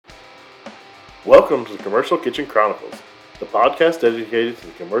Welcome to the Commercial Kitchen Chronicles, the podcast dedicated to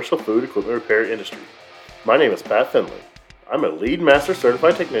the commercial food equipment repair industry. My name is Pat Finley. I'm a lead master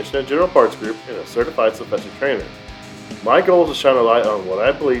certified technician at General Parts Group and a certified sufficient trainer. My goal is to shine a light on what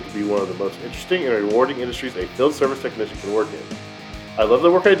I believe to be one of the most interesting and rewarding industries a field service technician can work in. I love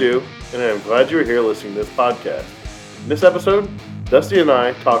the work I do, and I am glad you are here listening to this podcast. In this episode, Dusty and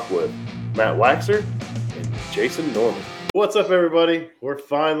I talk with Matt Waxer and Jason Norman. What's up, everybody? We're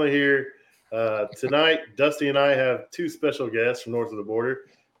finally here. Tonight, Dusty and I have two special guests from north of the border.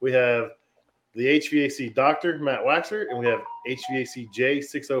 We have the HVAC doctor, Matt Waxer, and we have HVAC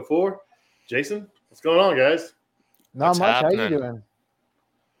J604. Jason, what's going on, guys? Not What's much. happening? How you doing?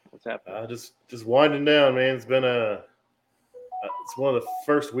 What's happening? Just winding down, man. It's been it's one of the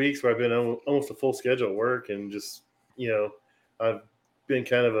first weeks where I've been almost a full schedule at work, and just I've been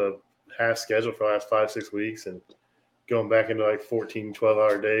kind of a half schedule for the last 5-6 weeks, and going back into like 14,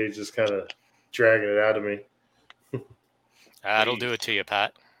 12-hour days, just kind of dragging it out of me. That'll do it to you,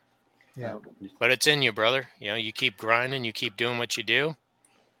 Pat. Yeah. But it's in you, brother. You keep grinding, you keep doing what you do.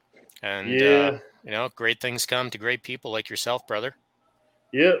 And, great things come to great people like yourself, brother.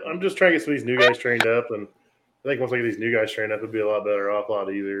 Yeah, I'm just trying to get some of these new guys trained up. And I think once I get these new guys trained up, it'll be a lot better off, a lot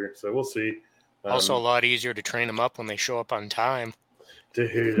easier. So we'll see. Also a lot easier to train them up when they show up on time.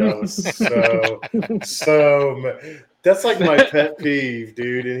 Dude, I was so that's like my pet peeve,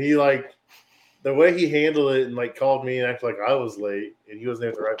 dude. And he the way he handled it and called me and acted like I was late and he wasn't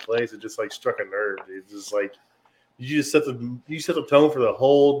at the right place, it just struck a nerve, dude. It's just you set the tone for the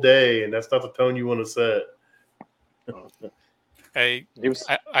whole day, and that's not the tone you want to set. I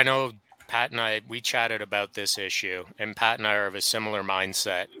know Pat and I, we chatted about this issue, and Pat and I are of a similar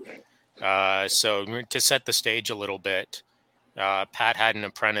mindset. So to set the stage a little bit, Pat had an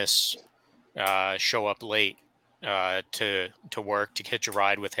apprentice show up late to work to hitch a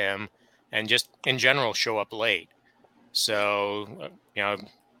ride with him, and just in general show up late. So,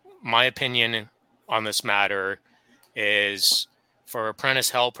 my opinion on this matter is for apprentice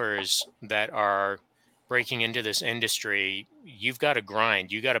helpers that are breaking into this industry, you've got to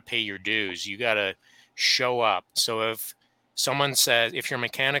grind. You got to pay your dues. You got to show up. So if your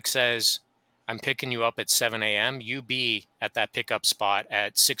mechanic says, I'm picking you up at 7 a.m., you be at that pickup spot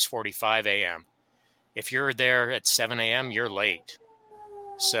at 6:45 a.m. If you're there at 7 a.m., you're late.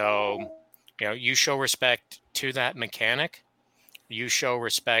 So, you show respect to that mechanic. You show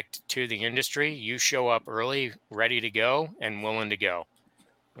respect to the industry. You show up early, ready to go, and willing to go.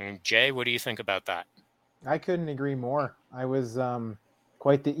 And Jay, what do you think about that? I couldn't agree more. I was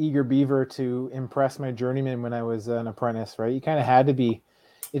quite the eager beaver to impress my journeyman when I was an apprentice, right? You kind of had to be.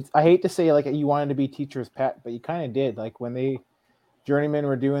 I hate to say you wanted to be teacher's pet, but you kind of did. When they journeymen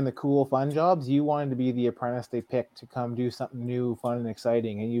were doing the cool, fun jobs, you wanted to be the apprentice they picked to come do something new, fun, and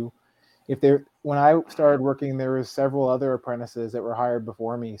exciting. And when I started working, there was several other apprentices that were hired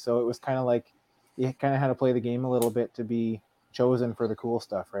before me. So it was kind of you kind of had to play the game a little bit to be chosen for the cool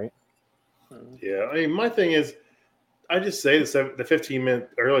stuff, right? Yeah, I mean, my thing is, I just say the 15-minute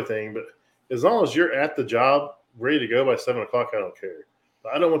early thing, but as long as you're at the job ready to go by 7 o'clock, I don't care.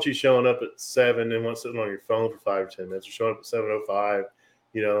 But I don't want you showing up at 7 and sitting on your phone for 5 or 10 minutes, or showing up at 7:05,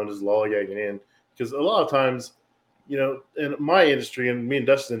 and just lollygagging in. Because a lot of times, in my industry and me and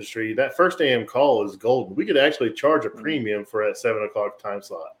Dustin's industry, that first AM call is golden. We could actually charge a premium for that 7 o'clock time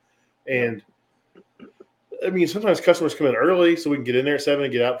slot. And I mean, sometimes customers come in early so we can get in there at 7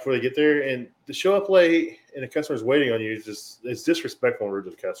 and get out before they get there. And to show up late and the customer's waiting on you it's disrespectful and rude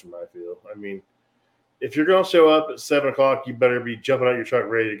to the customer, I feel. I mean, if you're going to show up at 7 o'clock, you better be jumping out your truck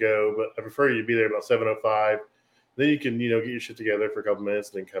ready to go. But I prefer you to be there about 7:05. Then you can, get your shit together for a couple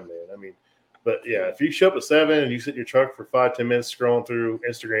minutes and then come in. I mean, but yeah, if you show up at 7 and you sit in your truck for 5-10 minutes scrolling through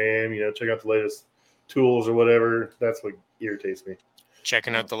Instagram, check out the latest tools or whatever, that's what irritates me.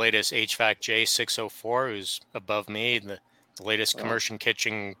 Checking out the latest HVAC J604, who's above me, the latest Commercial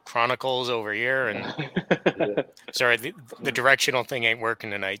Kitchen Chronicles over here. And sorry, the directional thing ain't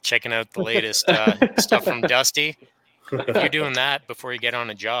working tonight. Checking out the latest stuff from Dusty. If you're doing that before you get on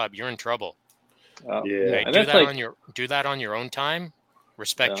a job, you're in trouble. Yeah, do that on your own time.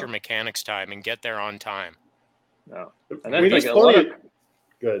 Respect your mechanic's time and get there on time. No, and that's a lot of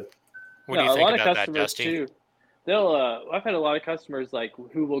good. What do you think about that, Dusty? Too. I've had a lot of customers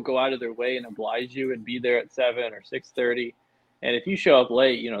who will go out of their way and oblige you and be there at 7 or 6:30. And if you show up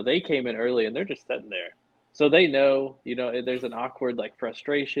late, they came in early and they're just sitting there. So they know, there's an awkward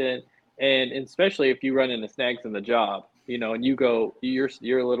frustration. And especially if you run into snags in the job, and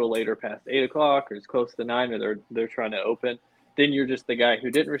you're a little later past 8 o'clock or it's close to 9 or they're trying to open, then you're just the guy who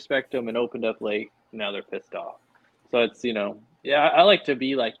didn't respect them and opened up late. Now they're pissed off. So it's, I like to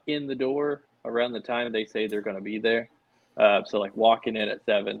be in the door around the time they say they're going to be there. So like walking in at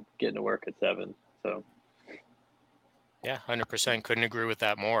 7, getting to work at 7. So Yeah, 100%. Couldn't agree with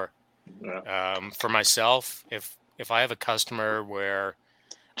that more. yeah. For myself, if I have a customer where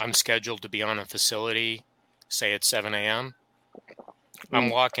I'm scheduled to be on a facility, say at 7 a.m., I'm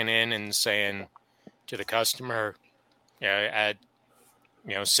walking in and saying to the customer at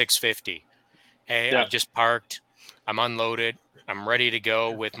 6:50, hey, Yeah. I've just parked, I'm unloaded, I'm ready to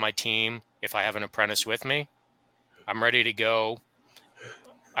go with my team. If I have an apprentice with me, I'm ready to go.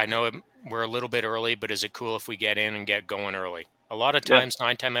 I know we're a little bit early, but is it cool if we get in and get going early? A lot of times,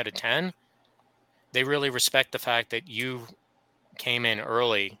 9 times out of 10, they really respect the fact that you came in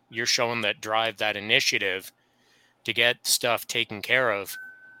early. You're showing that drive, that initiative to get stuff taken care of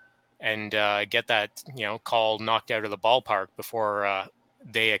and get that call knocked out of the ballpark before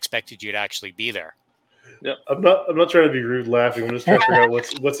they expected you to actually be there. Yep. I'm not trying to be rude laughing. I'm just trying to figure out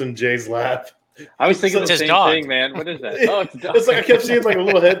what's in Jay's lap. I was thinking It's the his same dog. thing, man. What is that? Oh, it's a dog. It's like I kept seeing like a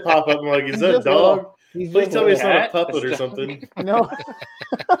little head pop up. I'm like, is He's that a just dog? little. He's Please just tell me little. it's not a Cat? puppet or It's a something. No.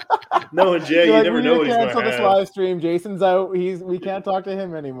 No, and Jay, You're you like, never we know need what to he's going cancel to this have. live stream. Jason's out. We can't talk to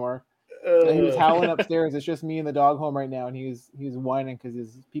him anymore. And he was howling upstairs. It's just me and the dog home right now, and he was whining because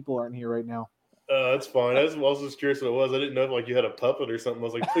his people aren't here right now. That's fine. I was just curious what it was. I didn't know if like you had a puppet or something. I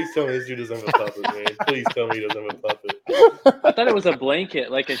was like, please tell me this dude doesn't have a puppet, man. Please tell me he doesn't have a puppet. I thought it was a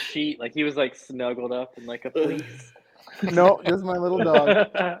blanket, like a sheet. Like he was like snuggled up in like a fleece. No, just my little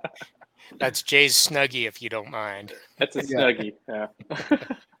dog. That's Jay's Snuggie, if you don't mind. That's a Yeah. snuggie. Yeah.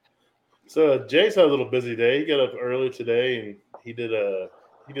 So Jay's had a little busy day. He got up early today and he did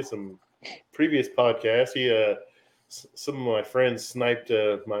some previous podcasts. Some of my friends sniped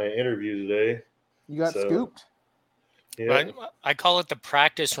my interview today. You got scooped. Yeah. I call it the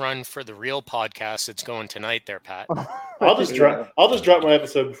practice run for the real podcast that's going tonight there, Pat. I'll just drop my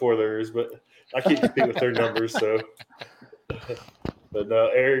episode before theirs, but I can't compete with their numbers. So, but no,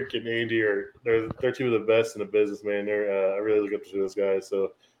 Eric and Andy they're two of the best in the business, man. I really look up to those guys.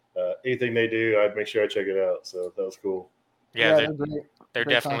 So anything they do, I'd make sure I check it out. So that was cool. Yeah, they're great. They're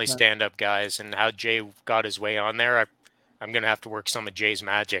Great definitely content. stand-up guys, and how Jay got his way on there, I'm gonna have to work some of Jay's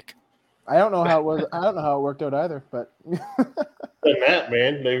magic. I don't know how it was. I don't know how it worked out either, but That nap,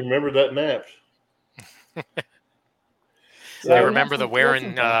 man. They remembered that nap. I remember the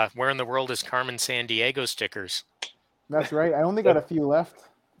wearing the world is Carmen San Diego stickers. That's right. I only got a few left.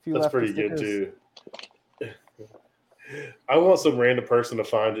 That's pretty good too. I want some random person to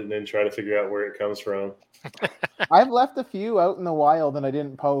find it and then try to figure out where it comes from. I've left a few out in the wild and I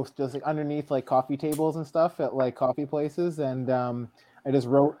didn't post, just like underneath like coffee tables and stuff at like coffee places, and I just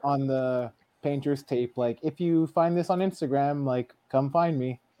wrote on the painter's tape like, if you find this on Instagram, like come find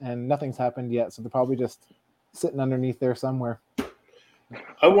me, and nothing's happened yet, so they're probably just sitting underneath there somewhere.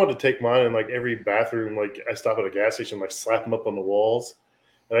 I want to take mine in like every bathroom. Like I stop at a gas station, like slap them up on the walls.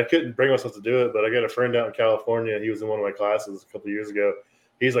 And I couldn't bring myself to do it, but I got a friend out in California. He was in one of my classes a couple of years ago.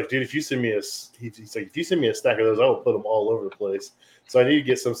 He's like, dude, if you send me a stack of those, I will put them all over the place. So I need to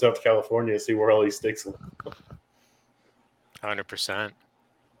get some stuff to California and see where all he sticks them. 100%.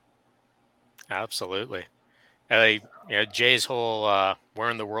 Absolutely. Jay's whole "Where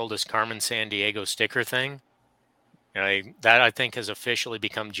in the World is Carmen San Diego" sticker thing. That I think has officially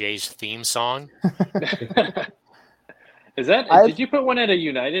become Jay's theme song. Is that? Did you put one at a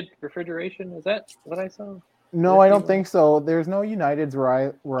United refrigeration? Is that what I saw? No, I don't think so. There's no Uniteds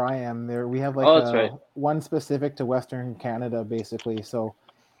where I am. There we have like one specific to Western Canada, basically. So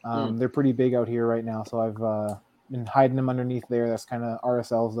they're pretty big out here right now. So I've been hiding them underneath there. That's kind of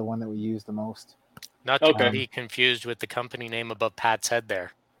RSL is the one that we use the most. Not to be confused with the company name above Pat's head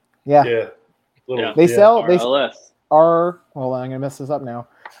there. Yeah. They sell RLS. Well, I'm gonna mess this up now.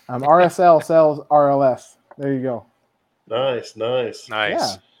 RSL sells RLS. There you go. Nice.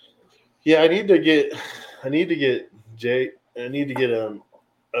 Yeah. I need to get Jay. I need to get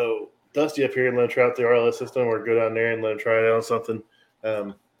Dusty up here and let him try out the RLS system, or go down there and let him try it out on something.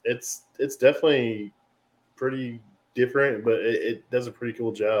 It's definitely pretty different, but it does a pretty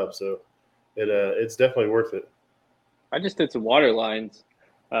cool job. So it's definitely worth it. I just did some water lines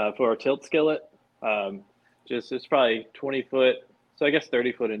for a tilt skillet. It's probably 20 foot, so I guess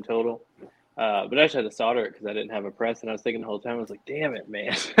 30 foot in total. But I just had to solder it because I didn't have a press, and I was thinking the whole time, I was like, "Damn it,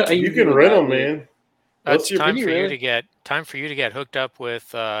 man!" You can rent them, man. That's time for you to get hooked up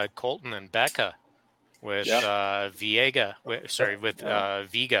with Colton and Becca with Viega. With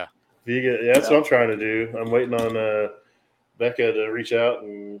Viga. Yeah, that's what I'm trying to do. I'm waiting on Becca to reach out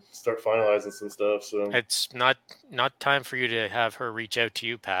and start finalizing some stuff. So it's not time for you to have her reach out to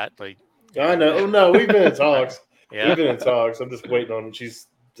you, Pat. Like I know. No, we've been in talks. Yeah. We've been in talks. I'm just waiting on. She's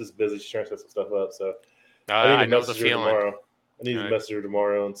just busy. She's trying to set some stuff up. So I know the message her feeling. tomorrow. I need to message her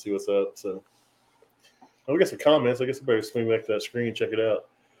tomorrow and see what's up. So we got some comments. I guess I better swing back to that screen and check it out.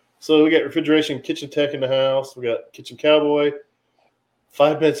 So we got refrigeration, kitchen tech in the house. We got kitchen cowboy.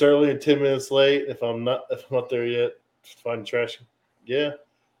 5 minutes early and 10 minutes late. If I'm not there yet, find trash. Yeah.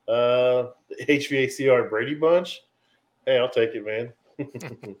 HVACR Brady Bunch. Hey, I'll take it, man.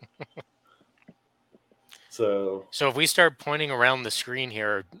 So if we start pointing around the screen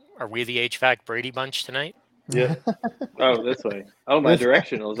here, are we the HVAC Brady Bunch tonight? Yeah. Oh, this way. Oh, my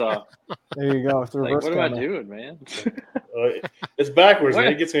directional's off. There you go. It's a Like, reverse what am I camera. doing, man? It's backwards,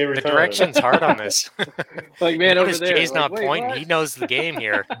 man. It gets me every The time. direction's hard on this. Like, man, over Notice there. Jay's like, not wait, pointing. what? He knows the game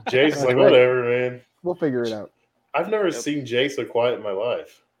here. Jay's like, Right. whatever, man. We'll figure it out. I've never seen Jay so quiet in my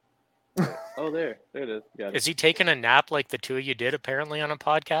life. Oh, there it is. Got it. Is he taking a nap like the two of you did apparently on a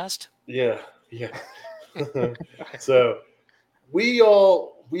podcast? Yeah. So we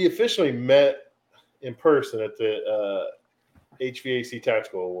officially met in person at the HVAC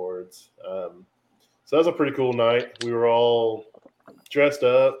Tactical Awards. So that was a pretty cool night. We were all dressed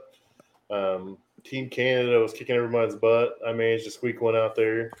up. Team Canada was kicking everybody's butt. I managed to squeak one out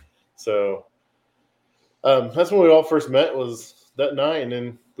there. So that's when we all first met, was that night, and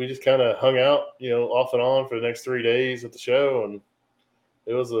then we just kind of hung out, off and on for the next 3 days at the show, and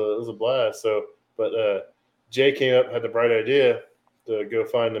it was a blast. So, but Jay came up, had the bright idea to go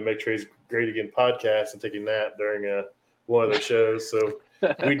find the Make Trades Great Again podcast and take a nap during one of their shows. So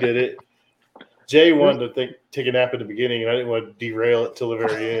we did it. Jay wanted to take a nap at the beginning, and I didn't want to derail it till the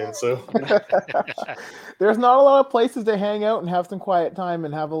very end. So There's not a lot of places to hang out and have some quiet time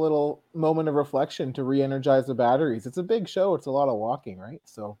and have a little moment of reflection to re-energize the batteries. It's a big show. It's a lot of walking, right?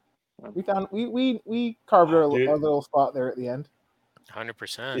 So we found we carved our little spot there at the end.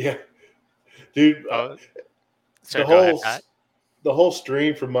 100%. Yeah, dude. So go ahead, Pat. The whole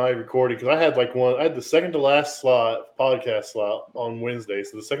stream from my recording, because I had the second to last podcast slot on Wednesday.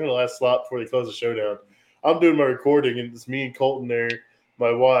 So the second to last slot before they close the show down. I'm doing my recording, and it's me and Colton there,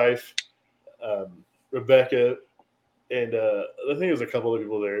 my wife, Rebecca, and I think there was a couple of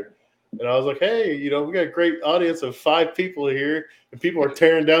people there. And I was like, hey, we got a great audience of 5 people here, and people are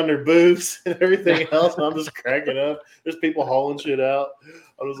tearing down their booths and everything else. And I'm just cracking up. There's people hauling shit out.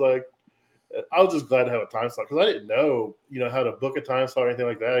 I was just glad to have a time slot, because I didn't know, how to book a time slot or anything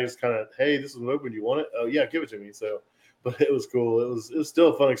like that. I just kind of, hey, this is open. Do you want it? Oh yeah, give it to me. So, but it was cool. It was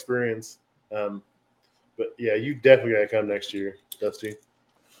still a fun experience. But yeah, you definitely got to come next year, Dusty.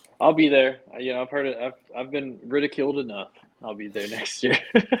 I'll be there. I've heard it. I've been ridiculed enough. I'll be there next year.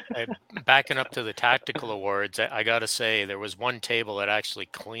 Backing up to the Tactical Awards, I got to say there was one table that actually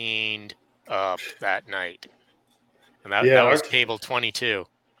cleaned up that night, and that was table 22.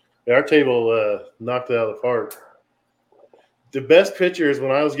 Yeah, our table knocked it out of the park. The best picture is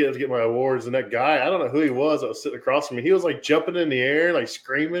when I was getting to get my awards, and that guy, I don't know who he was that was sitting across from me. He was like jumping in the air, like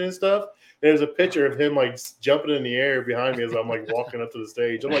screaming and stuff. There's a picture of him like jumping in the air behind me as I'm like walking up to the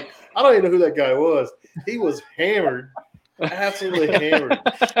stage. I'm like, I don't even know who that guy was. He was hammered, absolutely hammered.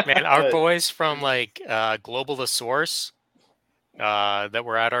 Man, our boys from Global The Source that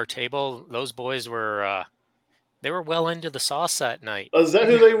were at our table, those boys were they were well into the sauce that night. Is that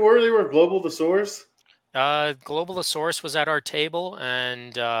who they were? They were Global The Source? Global The Source was at our table,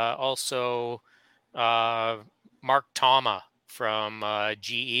 and also Mark Tama from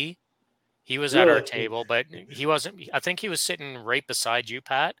GE. He was at our table, but he wasn't. I think he was sitting right beside you,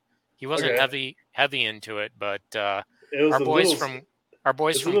 Pat. He wasn't heavy into it, but our boys from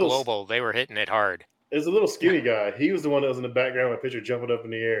Global, they were hitting it hard. It was a little skinny guy. He was the one that was in the background of my picture jumping up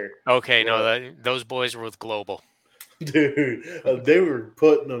in the air. Okay, those boys were with Global. Dude, they were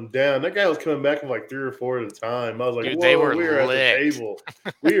putting them down. That guy was coming back with like 3 or 4 at a time. I was like, dude, whoa, they were we were at the table.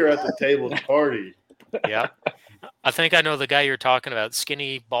 We were at the table to party. Yeah. I think I know the guy you're talking about.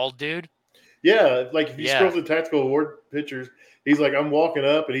 Skinny, bald dude. Yeah, like if you scroll through Tactical Award pictures, he's like, I'm walking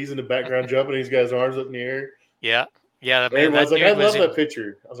up, and he's in the background jumping. He's got his arms up in the air. Yeah. Man, I was like, I love that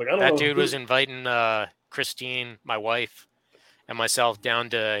picture. I was like, I don't know. That dude was inviting Christine, my wife, and myself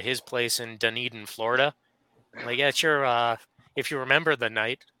down to his place in Dunedin, Florida. I'm like, yeah, sure. If you remember the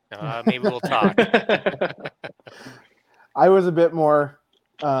night, maybe we'll talk. I was a bit more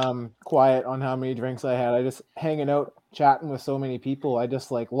quiet on how many drinks I had. I just hanging out, chatting with so many people. I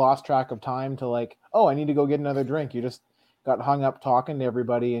just lost track of time to I need to go get another drink. You just got hung up talking to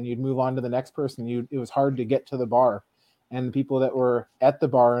everybody, and you'd move on to the next person. It was hard to get to the bar, and the people that were at the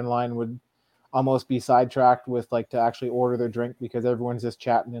bar in line would almost be sidetracked with to actually order their drink because everyone's just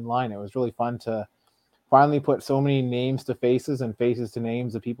chatting in line. It was really fun to finally put so many names to faces and faces to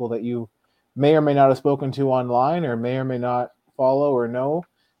names of people that you may or may not have spoken to online or may not follow or know.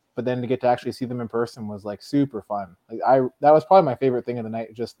 but then to get to actually see them in person was like super fun. Like that was probably my favorite thing of the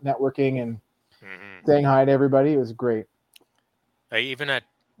night, just networking and saying hi to everybody. It was great. Even at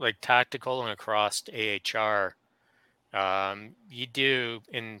like tactical and across AHR, you do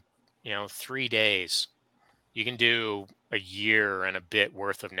in 3 days, you can do a year and a bit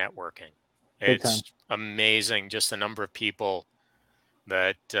worth of networking. Big It's time. amazing just the number of people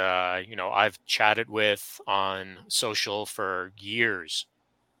that I've chatted with on social for years,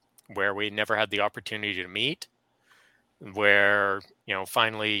 where we never had the opportunity to meet, where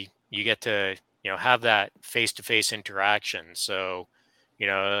finally you get to have that face-to-face interaction. So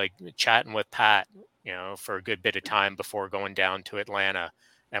like chatting with Pat for a good bit of time before going down to Atlanta,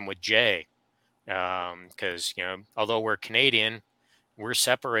 and with Jay, because although we're Canadian, we're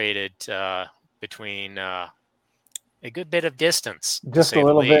separated between a good bit of distance, to Just say a the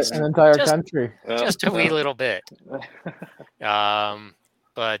little bit, least. an entire Just country. just a wee little bit.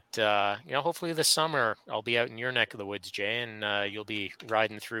 But hopefully this summer I'll be out in your neck of the woods, Jay, and you'll be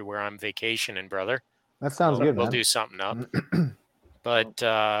riding through where I'm vacationing, brother. That sounds good, We'll man. do something up. But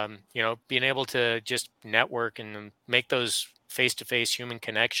being able to just network and make those face-to-face human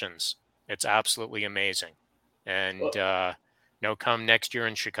connections, it's absolutely amazing. And come next year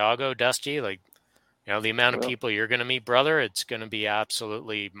in Chicago, Dusty, like the amount of people you're going to meet, brother, it's going to be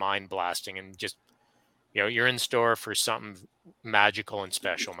absolutely mind-blasting, and just you're in store for something magical and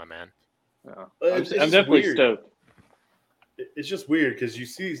special, my man. I'm definitely stoked. It's just weird because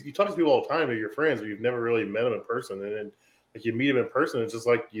you talk to people all the time, they're your friends, but you've never really met them in person, and then like you meet them in person, it's just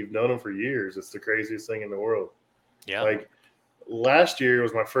like you've known them for years. It's the craziest thing in the world. Yeah. Like last year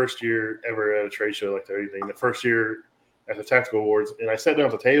was my first year ever at a trade show like everything. The first year at the Tactical Awards, and I sat down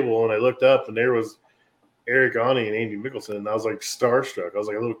at the table and I looked up and there was Eric Ani and Andy Mickelson, and I was like starstruck. I was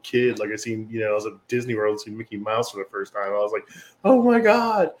like a little kid, like I was at Disney World and seen Mickey Mouse for the first time. I was like, oh my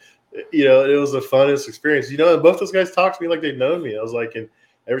God. It was the funnest experience. And both those guys talked to me like they'd known me. I was like, and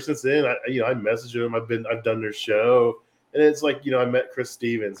ever since then, I messaged them. I've done their show. And it's like, I met Chris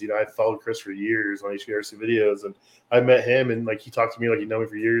Stevens. I followed Chris for years on HVACR videos, and I met him, and like he talked to me like he'd known me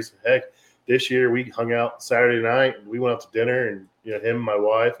for years. Heck, this year we hung out Saturday night, and we went out to dinner, and him, my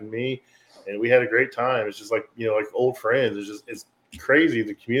wife, and me, and we had a great time. It's just like like old friends. It's crazy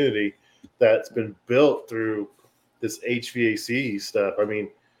the community that's been built through this HVAC stuff. I mean,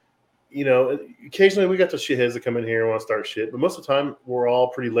 occasionally we got the shitheads that come in here and want to start shit, but most of the time we're all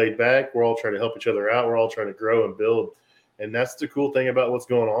pretty laid back. We're all trying to help each other out. We're all trying to grow and build. And that's the cool thing about what's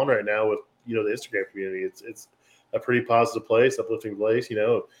going on right now with, the Instagram community. It's a pretty positive place, uplifting place.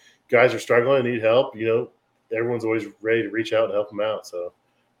 Guys are struggling, need help. Everyone's always ready to reach out and help them out. So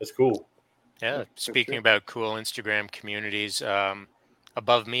it's cool. Yeah. Speaking about cool Instagram communities,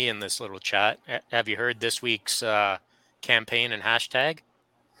 above me in this little chat, have you heard this week's campaign and hashtag?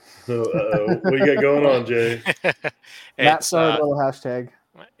 What you got going on, Jay? Matt started a little hashtag.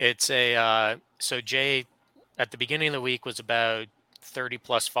 It's so Jay, at the beginning of the week, was about 30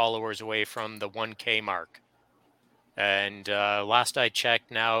 plus followers away from the 1K mark. And last I checked,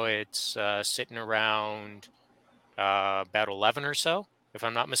 now it's sitting around about 11 or so, if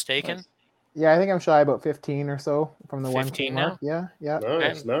I'm not mistaken. Nice. Yeah, I think I'm shy about 15 or so from the 1K mark. Now? Yeah.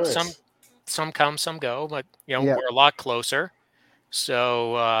 Nice. Some come, some go, but Yeah. we're a lot closer.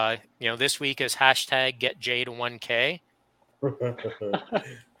 So this week is hashtag get Jay to 1K.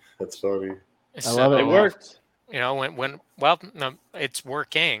 That's funny. I love it. It worked. It's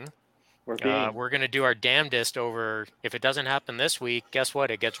working. We're going to do our damnedest over. If it doesn't happen this week, guess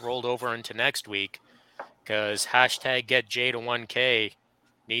what? It gets rolled over into next week, because hashtag get Jay to 1K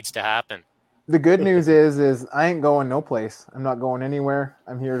needs to happen. The good news is I ain't going no place. I'm not going anywhere.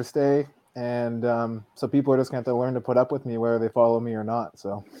 I'm here to stay. And so people are just going to have to learn to put up with me whether they follow me or not.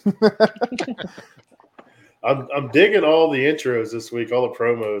 So I'm digging all the intros this week, all the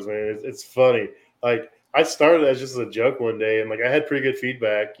promos, man. It's funny. Like I started as just a joke one day, and like I had pretty good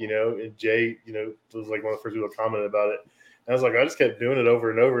feedback, and Jay, was like one of the first people to comment about it. And I was like, I just kept doing it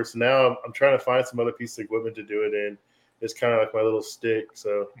over and over. So now I'm trying to find some other piece of equipment to do it in. It's kind of like my little stick.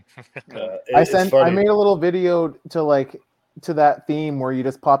 So I made a little video to that theme where you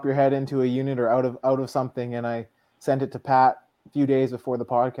just pop your head into a unit or out of something, and I sent it to Pat a few days before the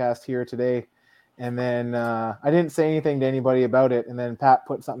podcast here today. And then I didn't say anything to anybody about it. And then Pat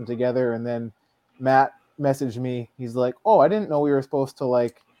put something together, and then Matt messaged me. He's like, "Oh, I didn't know we were supposed to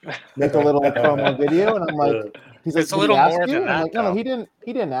make a little promo video." And I'm like, "He's like, it's a little more than that." I'm like, "No, he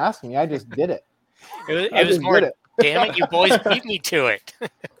didn't ask me. I just did it." It was more. Damn it, you boys beat me to it.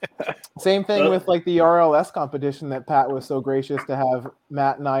 Same thing with the RLS competition that Pat was so gracious to have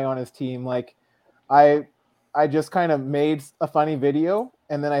Matt and I on his team. I just kind of made a funny video,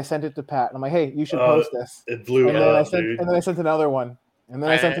 and then I sent it to Pat. And I'm like, hey, you should Uh, post this. It blew And then up, dude. and then I sent another one. And then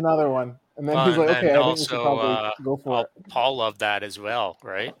I sent another one. And then he's and like, then okay, I think we should also probably go for it. Paul loved that as well,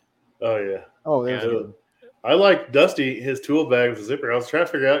 right? Oh yeah. Oh, there's Yeah. good. I like Dusty, his tool bag with the zipper. I was trying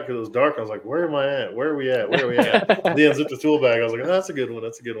to figure out because it was dark. I was like, where am I at? Where are we at? Where are we at? Then I zipped the tool bag. I was like, oh, that's a good one.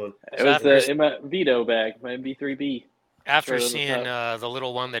 That's a good one. It was in my Vito bag, my MB3B. After Right on the seeing the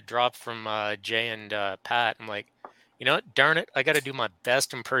little one that dropped from Jay and Pat, I'm like, you know what? Darn it, I got to do my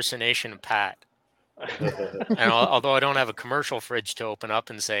best impersonation of Pat. And although I don't have a commercial fridge to open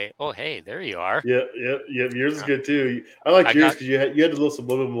up and say, "Oh, hey, there you are." Yep. Yours is good too. I like yours because you had the little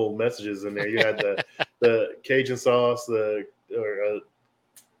subliminal messages in there. You had the Cajun sauce,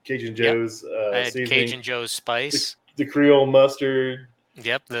 Cajun Joe's I had seasoning, Cajun Joe's spice. the Creole mustard.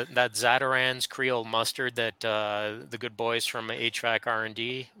 Yep, that Zataran's Creole mustard that the good boys from HVAC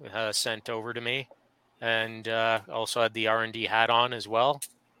R&D sent over to me, and also had the R&D hat on as well.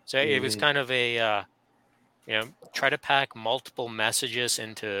 So it was kind of a try to pack multiple messages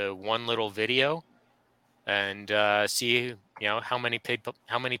into one little video, and see how many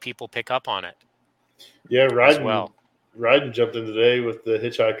people pick up on it. Yeah, Ryden jumped in today with the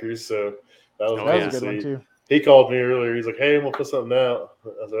hitchhikers, so that was That was a good one too. He called me earlier. He's like, "Hey, we'll put something out."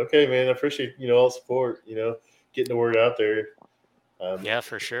 I was like, "Okay, man. I appreciate all the support. Getting the word out there." Yeah,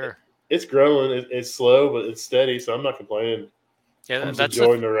 for sure. It's growing. It's slow, but it's steady. So I'm not complaining. Yeah, I'm just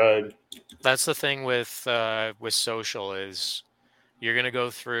enjoying the ride. That's the thing with social is you're going to go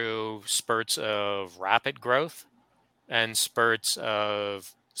through spurts of rapid growth and spurts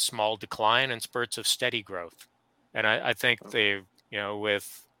of small decline and spurts of steady growth. And I think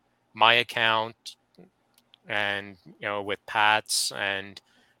with my account and with Pat's and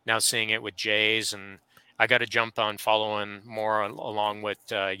now seeing it with Jay's, and I got to jump on following more along what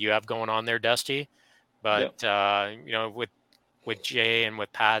you have going on there, Dusty. But with Jay and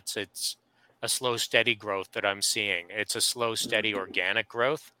with Pat's, it's a slow, steady growth that I'm seeing. It's a slow, steady, organic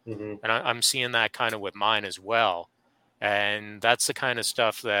growth, and I'm seeing that kind of with mine as well. And that's the kind of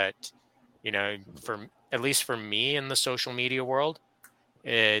stuff that for at least for me in the social media world,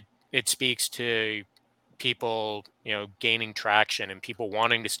 it speaks to people gaining traction and people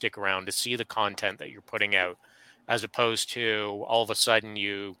wanting to stick around to see the content that you're putting out, as opposed to all of a sudden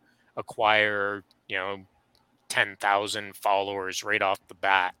you acquire 10,000 followers right off the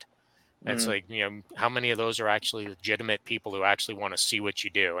bat. It's like how many of those are actually legitimate people who actually want to see what you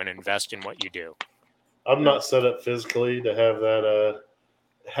do and invest in what you do. I'm not set up physically to have that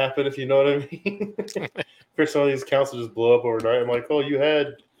happen, if you know what I mean. For some of these accounts to just blow up overnight. I'm like, oh, you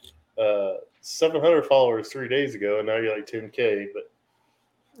had 700 followers 3 days ago, and now you're like 10K. But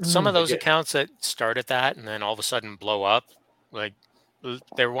some of those accounts that start at that and then all of a sudden blow up, like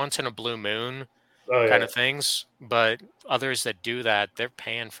they're once in a blue moon kind of things. But others that do that, they're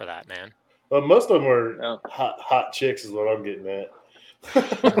paying for that, man. Well, most of them are hot chicks, is what I'm getting at.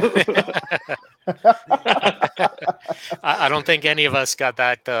 I don't think any of us got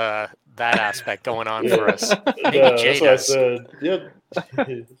that aspect going on for us. Maybe Jay that's does. what I said. Yep.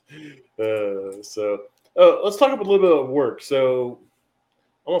 Let's talk about a little bit of work. So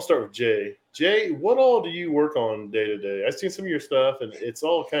I want to start with Jay. Jay, what all do you work on day to day? I've seen some of your stuff, and it's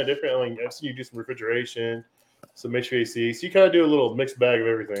all kind of different. I mean, I've seen you do some refrigeration, some HVAC. So you kind of do a little mixed bag of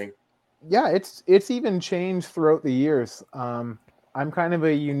everything. Yeah, it's even changed throughout the years. I'm kind of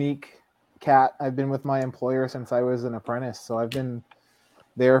a unique cat. I've been with my employer since I was an apprentice, so I've been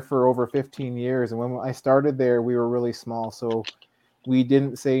there for over 15 years. And when I started there, we were really small, so we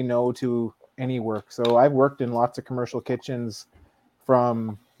didn't say no to any work. So I've worked in lots of commercial kitchens,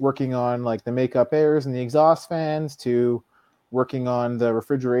 from working on like the makeup airs and the exhaust fans to working on the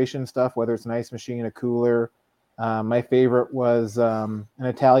refrigeration stuff, whether it's an ice machine, a cooler. My favorite was an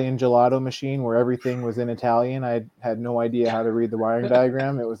Italian gelato machine where everything was in Italian. I had no idea how to read the wiring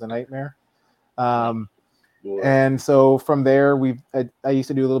diagram. It was a nightmare. And so from there, I used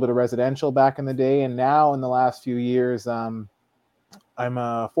to do a little bit of residential back in the day. And now in the last few years, I'm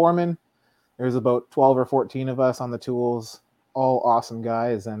a foreman. There's about 12 or 14 of us on the tools, all awesome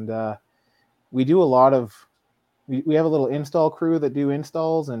guys. And we do a lot of, we have a little install crew that do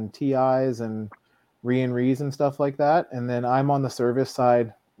installs and TIs and re-and-re's and stuff like that. And then I'm on the service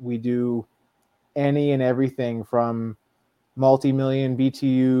side. We do any and everything from multi-million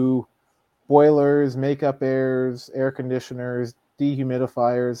BTU boilers, makeup airs, air conditioners,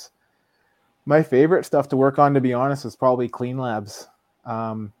 dehumidifiers. My favorite stuff to work on, to be honest, is probably clean labs.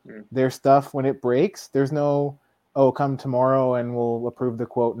 Their stuff, when it breaks, there's no, come tomorrow and we'll approve the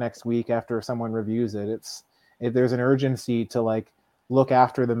quote next week after someone reviews it. There's an urgency to like look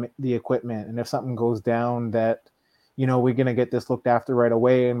after the equipment, and if something goes down that we're going to get this looked after right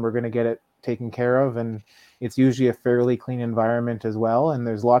away and we're going to get it taken care of. And it's usually a fairly clean environment as well. And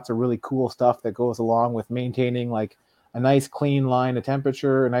there's lots of really cool stuff that goes along with maintaining like a nice clean line of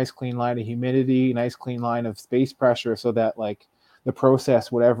temperature, a nice clean line of humidity, a nice clean line of space pressure, so that like the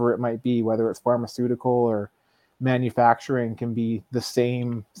process, whatever it might be, whether it's pharmaceutical or manufacturing, can be the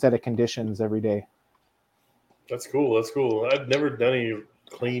same set of conditions every day. That's cool. That's cool. I've never done any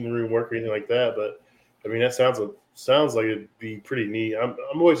clean room work or anything like that, but I mean that sounds like it'd be pretty neat. I'm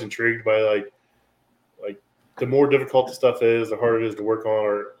always intrigued by like the more difficult the stuff is, the harder it is to work on.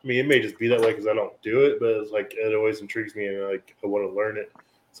 Or I mean, it may just be that way because I don't do it, but it's like it always intrigues me and like I want to learn it.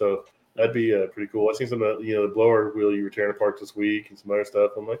 So that'd be pretty cool. I seen some of the blower wheel you were tearing apart this week and some other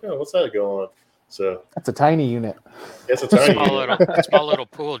stuff. I'm like, oh, what's that going on? So that's a tiny unit. It's a tiny unit. Small little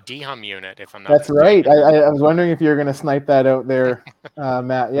pool dehum unit, if I'm not. That's right. I was wondering if you were going to snipe that out there,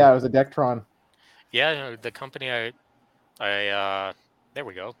 Matt. Yeah, it was a Dectron. Yeah, the company I there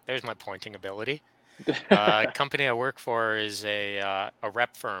we go. There's my pointing ability. Company I work for is a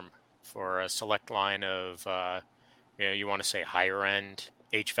rep firm for a select line of you want to say higher end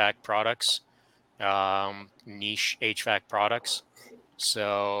HVAC products, niche HVAC products.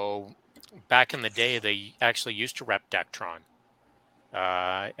 So back in the day, they actually used to rep Dectron,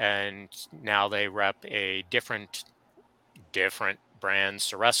 and now they rep a different brand,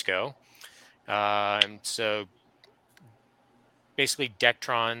 Ceresco. So basically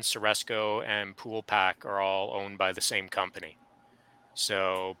Dectron, Ceresco, and Pool Pack are all owned by the same company.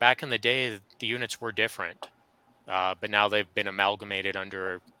 So back in the day, the units were different, but now they've been amalgamated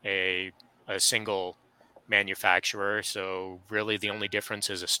under a single manufacturer. So really the only difference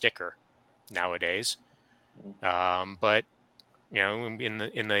is a sticker nowadays. But in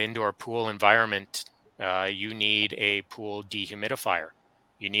the indoor pool environment, you need a pool dehumidifier.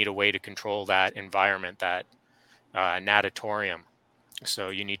 You need a way to control that environment, that natatorium. So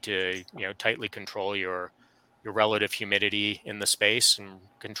you need to tightly control your relative humidity in the space and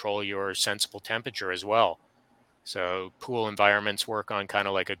control your sensible temperature as well. So pool environments work on kind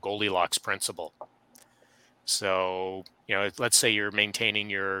of like a Goldilocks principle. So let's say you're maintaining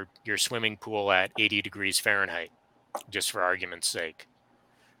your swimming pool at 80 degrees Fahrenheit, just for argument's sake.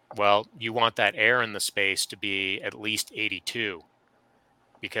 Well, you want that air in the space to be at least 82,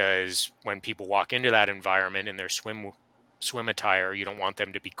 because when people walk into that environment in their swim attire, you don't want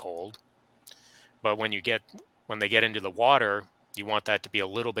them to be cold. But when they get into the water, you want that to be a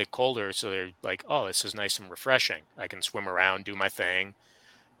little bit colder, so they're like, oh, this is nice and refreshing. I can swim around, do my thing.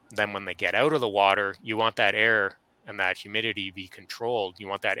 Then when they get out of the water, you want that air and that humidity to be controlled. You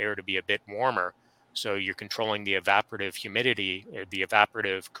want that air to be a bit warmer, so you're controlling the evaporative humidity, the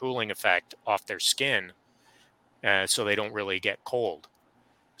evaporative cooling effect off their skin, so they don't really get cold.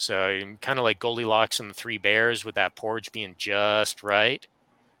 So kind of like Goldilocks and the Three Bears, with that porridge being just right.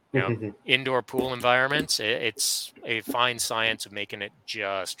 Indoor pool environments, it's a fine science of making it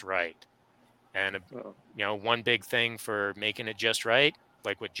just right. And one big thing for making it just right,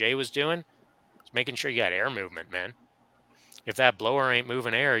 like what Jay was doing, is making sure you got air movement, man. If that blower ain't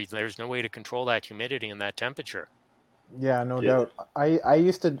moving air, there's no way to control that humidity and that temperature. Yeah, no doubt. I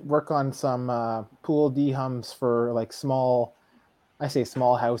used to work on some pool dehums for like small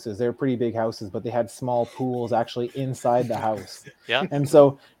houses. They were pretty big houses, but they had small pools actually inside the house. Yeah. And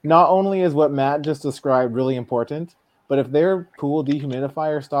so not only is what Matt just described really important, but if their pool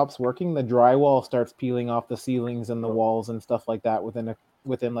dehumidifier stops working, the drywall starts peeling off the ceilings and the walls and stuff like that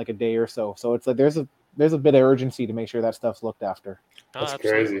within like a day or so. So it's like there's a bit of urgency to make sure that stuff's looked after. That's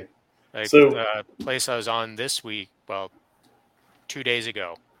crazy. Like, so place I was on this week, 2 days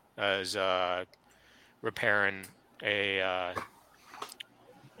ago, I was repairing a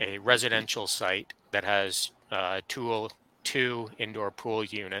residential site that has two indoor pool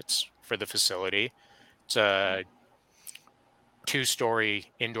units for the facility. It's a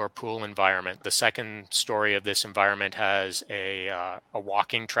 2-story indoor pool environment. The second story of this environment has a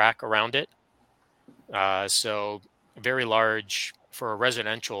walking track around it. So very large for a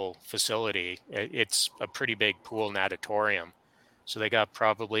residential facility. It's a pretty big pool natatorium. So they got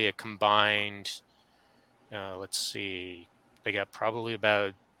probably a combined, they got probably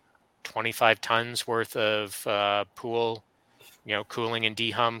about 25 tons worth of pool, cooling and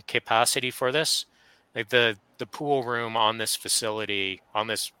dehum capacity for this. Like the pool room on this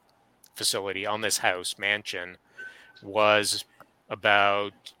house mansion was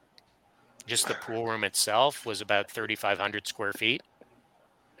about, just the pool room itself was about 3,500 square feet.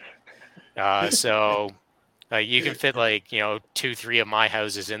 So you can fit 2-3 of my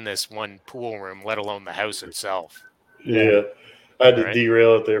houses in this one pool room, let alone the house itself. Yeah. I had to Right.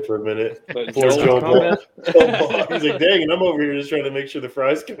 derail it there for a minute. But Poor Joel's Joel comment. Ball. He's like, dang, and I'm over here just trying to make sure the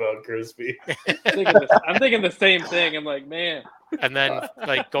fries come out crispy. I'm thinking the same thing. I'm like, man. And then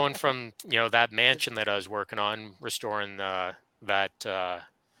like going from that mansion that I was working on, restoring that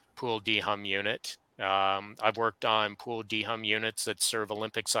pool dehum unit. I've worked on pool dehum units that serve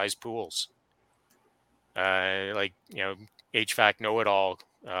Olympic-sized pools. Like HVAC know-it-all.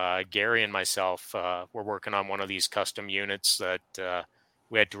 Gary and myself were working on one of these custom units that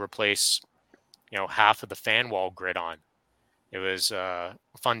we had to replace half of the fan wall grid on. It was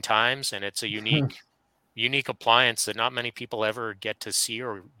fun times, and it's a unique appliance that not many people ever get to see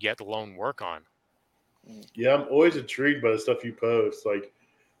or get alone work on. Yeah, I'm always intrigued by the stuff you post. Like,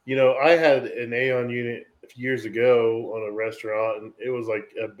 I had an Aeon unit years ago on a restaurant, and it was like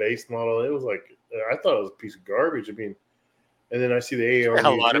a base model. It was like, I thought it was a piece of garbage. I mean, and then I see the Aeon A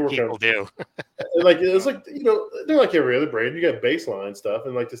unit. lot of people do. Like, it was like, they're like every other brand. You got baseline stuff,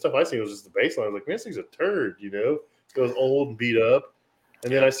 and like the stuff I seen was just the baseline. I was like, man, this thing's a turd, It was old and beat up.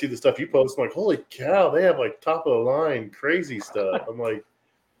 And then I see the stuff you post. I'm like, holy cow, they have like top of the line crazy stuff. I'm like,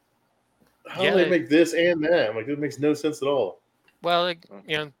 how do they make this and that? I'm like, it makes no sense at all. Well,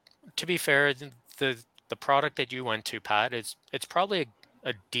 to be fair, the product that you went to, Pat, it's probably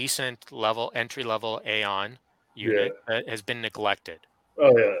a decent entry level Aeon unit that has been neglected.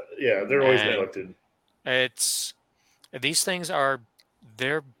 Oh yeah, they're always neglected. These things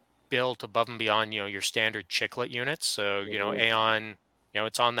they're built above and beyond your standard chiclet units. So Aeon,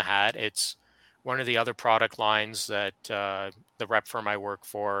 it's on the hat. It's one of the other product lines that the rep firm I work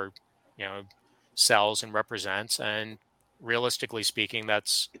for, sells and represents. And realistically speaking,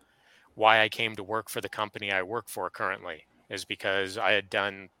 that's why I came to work for the company I work for currently, is because I had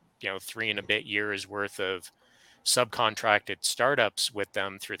done 3 and a bit years worth of subcontracted startups with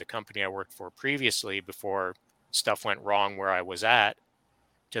them through the company I worked for previously before stuff went wrong where I was at,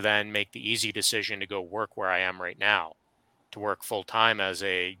 to then make the easy decision to go work where I am right now, to work full time as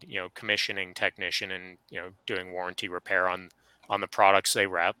a commissioning technician and doing warranty repair on the products they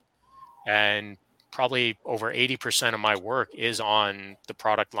rep. And probably over 80% of my work is on the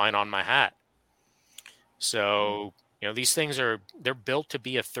product line on my hat. So these things they're built to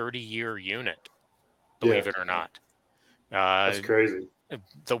be a 30-year unit, believe it or not. That's crazy.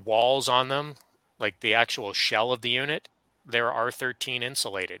 The walls on them, like the actual shell of the unit, they're R13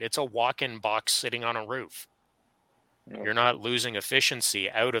 insulated. It's a walk-in box sitting on a roof. You're not losing efficiency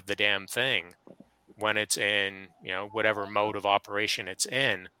out of the damn thing when it's in, whatever mode of operation it's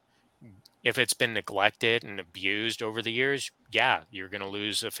in. If it's been neglected and abused over the years, yeah, you're going to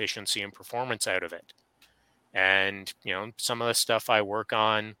lose efficiency and performance out of it. And, some of the stuff I work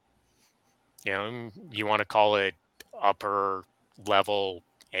on, you want to call it upper level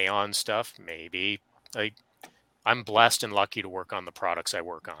Aeon stuff, maybe. Like, I'm blessed and lucky to work on the products I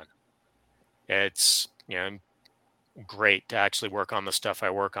work on. It's, great to actually work on the stuff I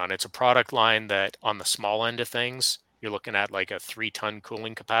work on. It's a product line that on the small end of things, you're looking at like a 3-ton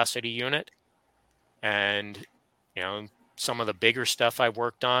cooling capacity unit. And, some of the bigger stuff I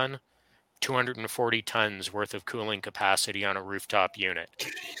worked on, 240 tons worth of cooling capacity on a rooftop unit.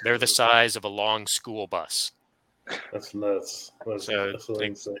 They're the size of a long school bus. That's nuts. That's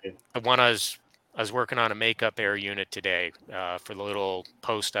insane. The one I was working on a makeup air unit today for the little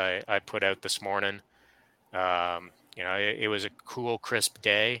post I put out this morning. It was a cool, crisp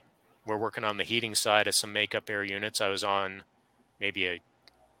day. We're working on the heating side of some makeup air units I was on maybe a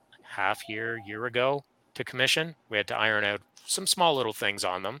year ago to commission. We had to iron out some small little things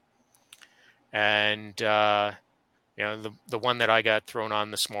on them. And, the one that I got thrown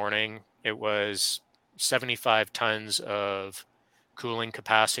on this morning, it was 75 tons of cooling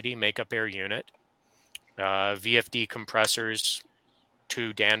capacity makeup air unit, VFD compressors,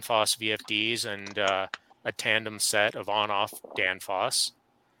 2 Danfoss VFDs, and a tandem set of on-off Danfoss,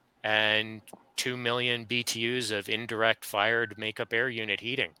 and 2 million BTUs of indirect fired makeup air unit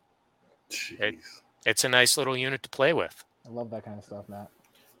heating. It's a nice little unit to play with. I love that kind of stuff, Matt.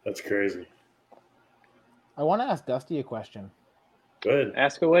 That's crazy. I want to ask Dusty a question. Good.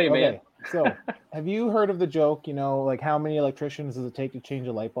 Ask away, man. So, have you heard of the joke, like how many electricians does it take to change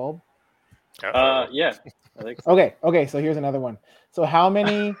a light bulb? Yeah, I think so. Okay, so here's another one. So how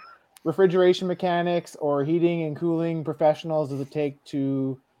many refrigeration mechanics or heating and cooling professionals does it take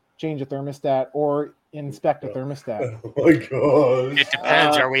to change a thermostat or inspect a thermostat? Oh my gosh. It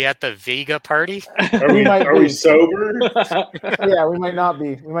depends. Are we at the Vega party? Are we sober? Yeah, we might not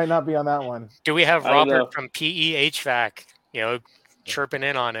be. We might not be on that one. Do we have Robert from PE HVAC, chirping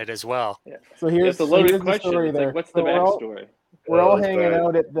in on it as well? Yeah. So here's a loaded the question. story It's there. like, what's the backstory? We're all hanging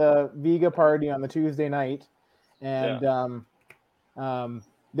out at the Vega party on the Tuesday night, and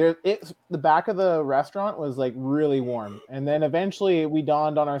The back of the restaurant was like really warm, and then eventually we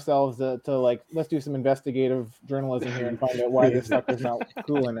dawned on ourselves to like, let's do some investigative journalism here and find out why this sucker's not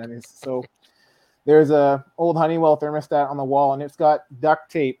cooling. And so there's a old Honeywell thermostat on the wall, and it's got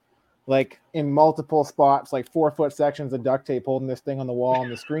duct tape like in multiple spots, like 4-foot sections of duct tape holding this thing on the wall,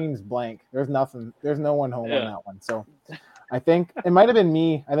 and the screen's blank. There's nothing. There's no one home on that one. So I think it might have been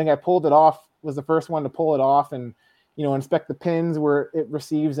me. I think I pulled it off, was the first one to pull it off and, inspect the pins where it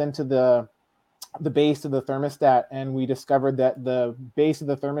receives into the base of the thermostat. And we discovered that the base of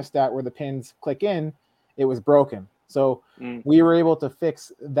the thermostat where the pins click in, it was broken. So we were able to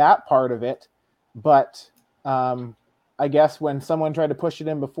fix that part of it. But I guess when someone tried to push it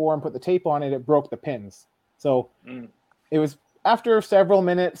in before and put the tape on it, it broke the pins. So it was after several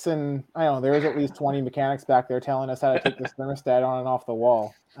minutes, and I don't know, there was at least 20 mechanics back there telling us how to take this thermostat on and off the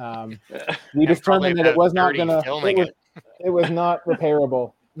wall. We determined that it was not going to, it was not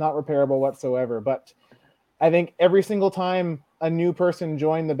repairable whatsoever. But I think every single time a new person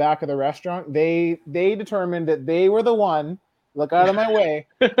joined the back of the restaurant, they determined that they were the one. Look out of my way.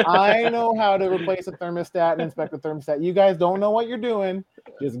 I know how to replace a thermostat and inspect the thermostat. You guys don't know what you're doing.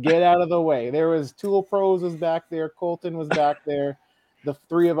 Just get out of the way. There was Tool Pros was back there. Colton was back there. The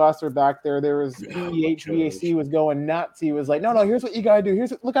three of us are back there. There was HVAC was going nuts. He was like, no, here's what you got to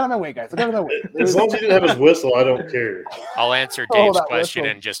do. Look out of my way, guys. Look out of my way. As long as he didn't have his whistle, I don't care. I'll answer Dave's question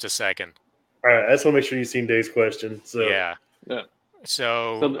in just a second. All right. I just want to make sure you've seen Dave's question. So yeah.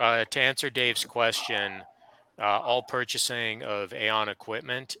 So to answer Dave's question, all purchasing of AAON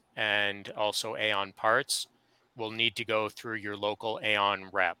equipment and also AAON parts will need to go through your local AAON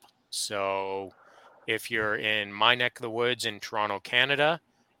rep. So if you're in my neck of the woods in Toronto, Canada,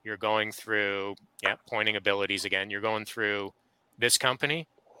 you're going through, pointing abilities again, you're going through this company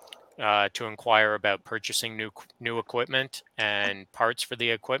to inquire about purchasing new equipment and parts for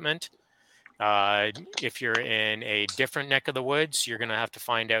the equipment. If you're in a different neck of the woods, you're going to have to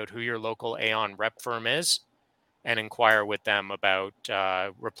find out who your local AAON rep firm is and inquire with them about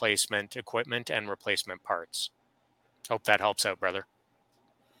replacement equipment and replacement parts. Hope that helps out, brother.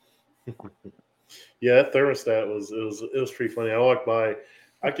 Yeah, that thermostat was pretty funny. I walked by,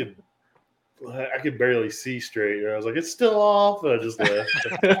 I could barely see straight. I was like, it's still off, and I just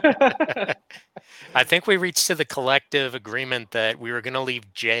left. I think we reached to the collective agreement that we were going to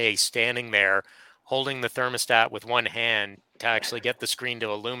leave Jay standing there holding the thermostat with one hand to actually get the screen to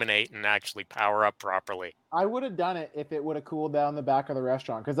illuminate and actually power up properly. I would have done it if it would have cooled down the back of the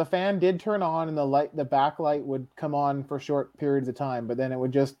restaurant, because the fan did turn on and the backlight would come on for short periods of time, but then it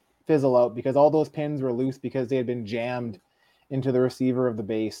would just fizzle out because all those pins were loose because they had been jammed into the receiver of the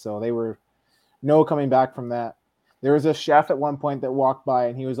base. So they were no coming back from that. There was a chef at one point that walked by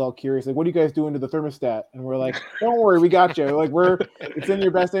and he was all curious, like, what are you guys doing to the thermostat? And we're like, don't worry, we got you. Like, it's in your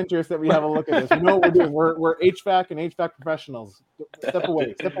best interest that we have a look at this. We know what we're doing. We're HVAC and HVAC professionals. Step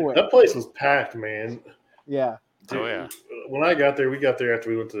away. That place was packed, man. Yeah. Dude, when I got there, we got there after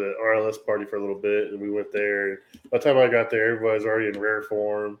we went to the RLS party for a little bit, and we went there. By the time I got there, everybody was already in rare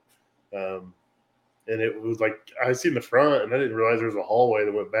form. And it was like, I seen the front, and I didn't realize there was a hallway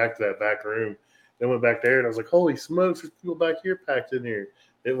that went back to that back room. Then went back there, and I was like, holy smokes, there's people back here packed in here.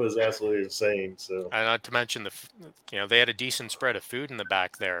 It was absolutely insane. So, not to mention they had a decent spread of food in the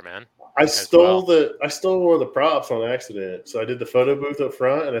back there, man. I stole one of the props on accident. So I did the photo booth up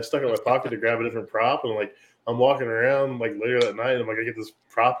front, and I stuck it in my pocket to grab a different prop. And I'm walking around like later that night, and I'm like, I get this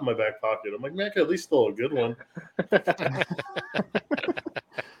prop in my back pocket. I'm like, man, I could at least stole a good one.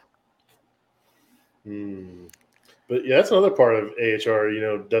 But yeah, that's another part of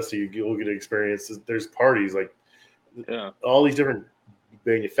AHR. Dusty, you'll get to experience. There's parties all these different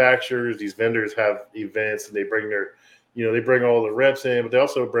manufacturers, these vendors have events, and they bring they bring all the reps in, but they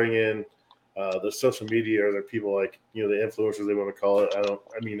also bring in the social media or the people like the influencers they want to call it. I don't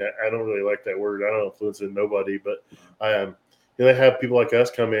really like that word. I don't influence nobody, but they have people like us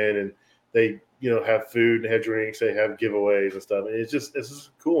come in and they have food and have drinks, they have giveaways and stuff. And it's just a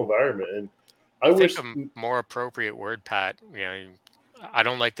cool environment. And I wish a more appropriate word, Pat. I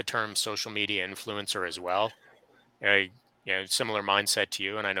don't like the term social media influencer as well. Similar mindset to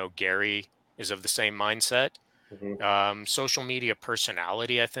you, and I know Gary is of the same mindset. Mm-hmm. Social media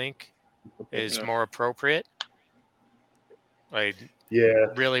personality, I think, is more appropriate.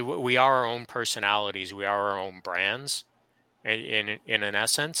 Really, we are our own personalities. We are our own brands. In an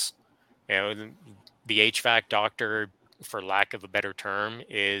essence, the HVAC doctor, for lack of a better term,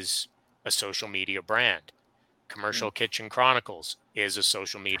 is a social media brand. Commercial Kitchen Chronicles is a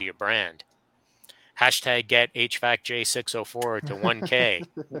social media brand. Hashtag get HVAC J604 to 1K.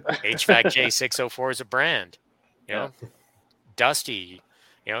 HVAC J604 is a brand. Dusty,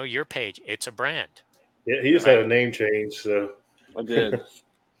 your page, it's a brand. Yeah, he just had a name change, so I did. That's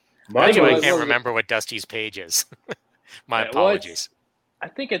why I what can't was it? remember what Dusty's page is. My Yeah, well, apologies. I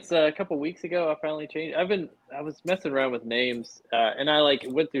think it's a couple weeks ago I finally changed. I was messing around with names, and I like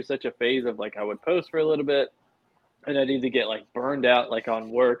went through such a phase of like I would post for a little bit, and I'd either get like burned out like on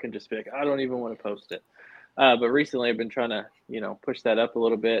work and just be like I don't even want to post it. But recently I've been trying to push that up a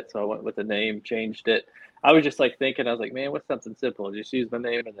little bit, so I went with the name, changed it. I was just like thinking, I was like, man, what's something simple? Just use my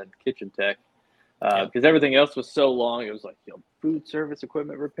name and then Kitchen Tech. Because everything else was so long, it was like food service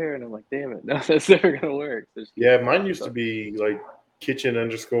equipment repair, and I'm like, damn it, no, that's never gonna work. So yeah, mine used to be like kitchen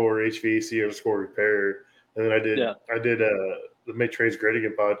underscore HVAC underscore repair, and then I did the Make Trades Great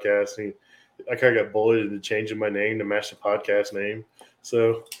Again podcast, and I kind of got bullied into changing my name to match the podcast name,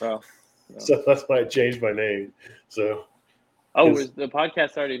 so so that's why I changed my name. So was the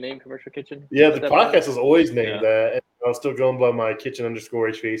podcast already named Commercial Kitchen? Yeah, the podcast was always named that, and I was still going by my kitchen underscore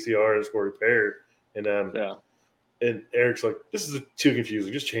HVACR underscore repair, and and Eric's like, this is too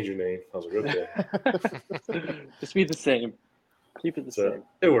confusing. Just change your name. I was like, okay. Just be the same. Keep it the same.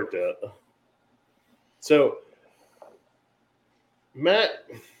 It worked out. So, Matt,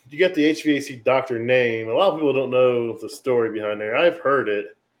 you got the HVAC doctor name. A lot of people don't know the story behind there. I've heard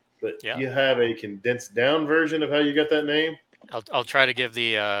it, but you have a condensed down version of how you got that name? I'll try to give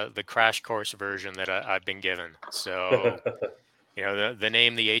the crash course version that I've been given. So, the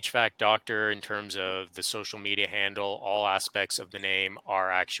name, the HVAC doctor, in terms of the social media handle, all aspects of the name are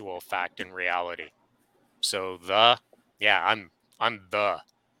actual fact and reality. So I'm the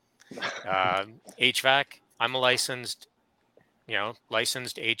HVAC. I'm a licensed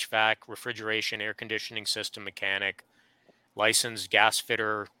HVAC, refrigeration, air conditioning system mechanic, licensed gas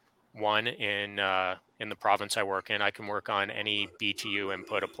fitter one in the province I work in. I can work on any BTU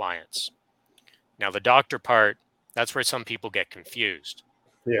input appliance. Now the doctor part, that's where some people get confused.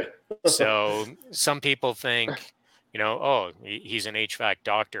 Yeah. So some people think, oh, he's an HVAC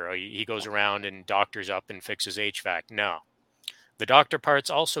doctor. Oh, he goes around and doctors up and fixes HVAC. No, the doctor part's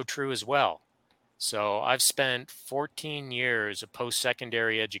also true as well. So I've spent 14 years of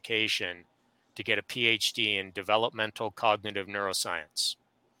post-secondary education to get a PhD in developmental cognitive neuroscience.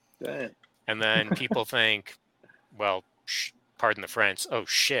 Damn. And then people think, well, pardon the French, oh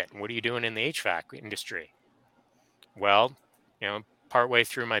shit, what are you doing in the HVAC industry? Well, partway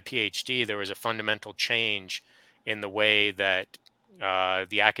through my PhD, there was a fundamental change in the way that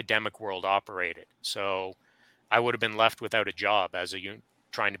the academic world operated. So I would have been left without a job as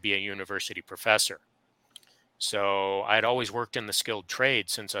trying to be a university professor. So I had always worked in the skilled trade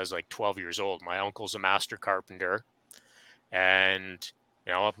since I was like 12 years old. My uncle's a master carpenter. And,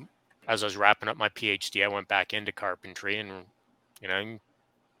 as I was wrapping up my PhD, I went back into carpentry. And,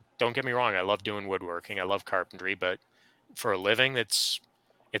 don't get me wrong, I love doing woodworking. I love carpentry. But for a living, it's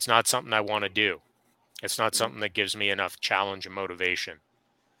not something I want to do. It's not something that gives me enough challenge and motivation.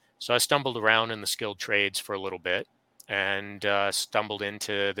 So I stumbled around in the skilled trades for a little bit and stumbled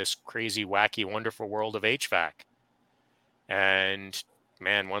into this crazy, wacky, wonderful world of HVAC. And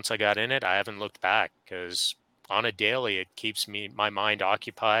man, once I got in it, I haven't looked back, because on a daily, it keeps my mind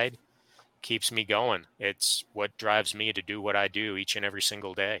occupied, keeps me going. It's what drives me to do what I do each and every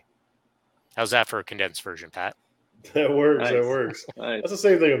single day. How's that for a condensed version, Pat? That works. Nice. That works. Nice. That's the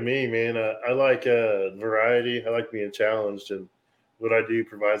same thing with me, man. I like variety. I like being challenged, and what I do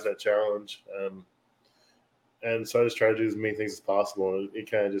provides that challenge. And so I just try to do as many things as possible, and it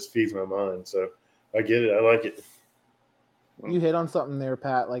kind of just feeds my mind. So I get it. I like it. You hit on something there,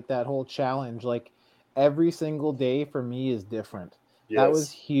 Pat, like that whole challenge. Like every single day for me is different. Yes. That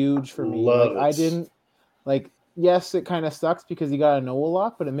was huge for me. Love I didn't yes, it kind of sucks because you got to know a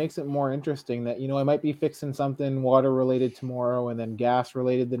lot, but it makes it more interesting that, I might be fixing something water related tomorrow and then gas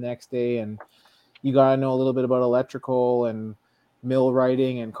related the next day. And you got to know a little bit about electrical and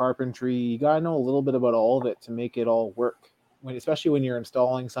millwrighting and carpentry. You got to know a little bit about all of it to make it all work. Especially when you're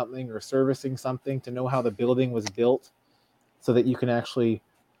installing something or servicing something, to know how the building was built so that you can actually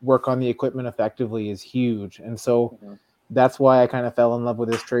work on the equipment effectively is huge. And so that's why I kind of fell in love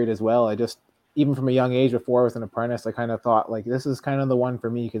with this trade as well. I just, even from a young age, before I was an apprentice, I kind of thought like, this is kind of the one for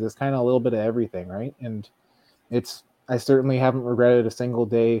me, because it's kind of a little bit of everything, right? And I certainly haven't regretted a single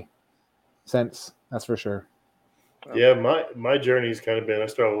day since, that's for sure. Yeah, my journey's kind of been, I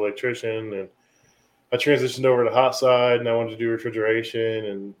started with electrician, and I transitioned over to the hot side, and I wanted to do refrigeration,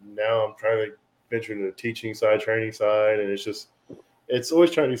 and now I'm trying to venture into the teaching side, training side, and it's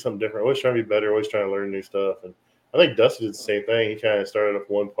always trying to do something different, always trying to be better, always trying to learn new stuff. And I think Dusty did the same thing. He kind of started off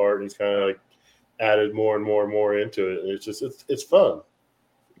one part, and he's kind of like added more and more and more into it. And it's fun.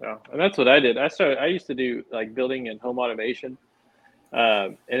 Yeah, and that's what I did. I used to do like building and home automation.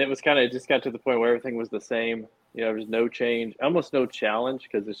 And it was kind of just got to the point where everything was the same. There was no change, almost no challenge,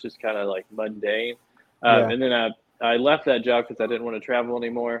 because it's just kind of like mundane. And then I left that job because I didn't want to travel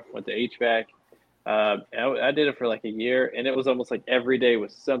anymore. Went to HVAC. I did it for like a year, and it was almost like every day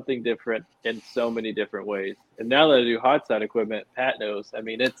was something different in so many different ways. And now that I do hot side equipment, Pat knows. I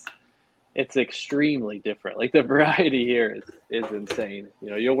mean, it's extremely different. Like the variety here is insane.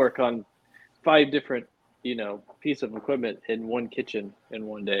 You'll work on 5 different piece of equipment in one kitchen in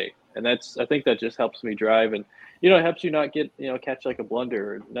one day, and I think that just helps me drive, and it helps you not get catch like a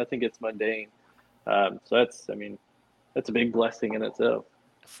blunder, or nothing gets mundane. So that's a big blessing in itself.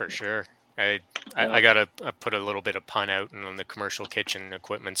 For sure. I gotta put a little bit of pun out on the commercial kitchen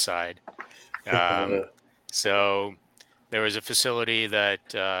equipment side. So there was a facility that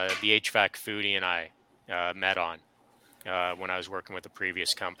the HVAC foodie and I met on when I was working with a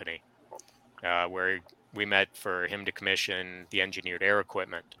previous company, where we met for him to commission the engineered air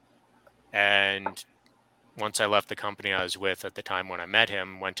equipment. And once I left the company I was with at the time when I met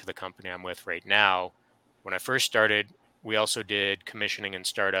him, went to the company I'm with right now. When I first started, we also did commissioning and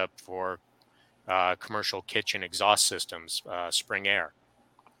startup for commercial kitchen exhaust systems, Spring Air.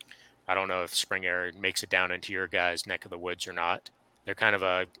 I don't know if Spring Air makes it down into your guys' neck of the woods or not. They're kind of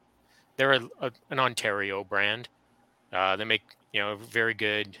an Ontario brand. They make very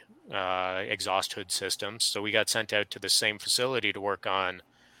good exhaust hood systems. So we got sent out to the same facility to work on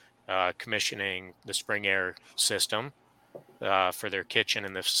commissioning the Spring Air system for their kitchen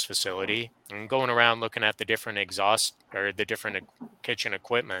in this facility, and going around looking at the different exhaust or the different kitchen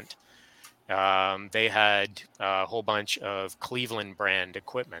equipment. They had a whole bunch of Cleveland brand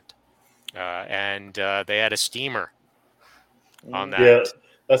equipment, and they had a steamer on that. Yeah,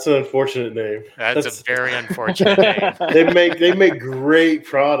 that's an unfortunate name. That's a very unfortunate name. They make great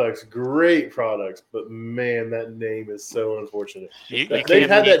products, but man, that name is so unfortunate. They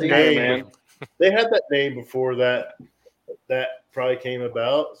had that name. They had that name before that probably came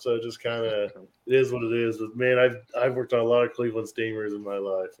about, so it just kind of it is what it is. But man, I've worked on a lot of Cleveland steamers in my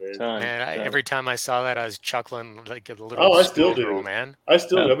life, man. Every time I saw that, I was chuckling like a little. Oh, I still do, girl, man. I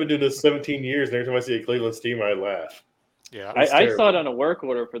still do. I've been doing this 17 years, and every time I see a Cleveland steamer, I laugh. Yeah, I saw it on a work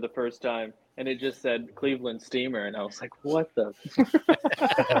order for the first time, and it just said Cleveland Steamer, and I was like, "What the?"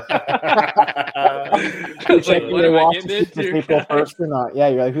 I was like, "What am I getting into?" April 1st or not? Yeah,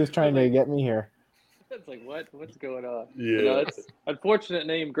 you're like, "Who's trying to get me here?" It's like, what's going on? Yeah, it's unfortunate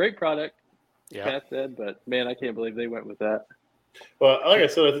name, great product. Yeah, Pat said, but man, I can't believe they went with that. Well, like I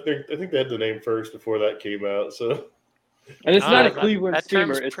said, I think they had the name first before that came out. So, and it's not a Cleveland that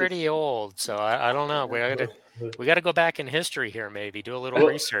steamer. It's pretty old, so I don't know. We got to go back in history here, maybe do a little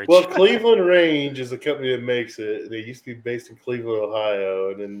research. Well, Cleveland Range is the company that makes it. They used to be based in Cleveland,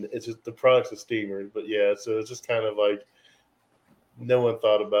 Ohio, and then it's just the products of steamers. But yeah, so it's just kind of like no one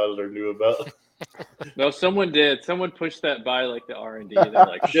thought about it or knew about it. No, someone did. Someone pushed that by like the R&D. They're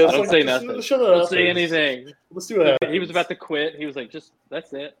like, don't say nothing. Don't say anything. Let's see what happens. He was about to quit. He was like, just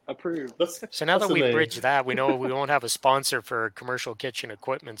that's it. Approved. So now that we bridge that, we know we won't have a sponsor for commercial kitchen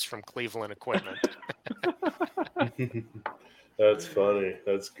equipments from Cleveland Equipment. That's funny.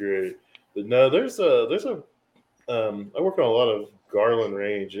 That's great. But no, there's a I work on a lot of Garland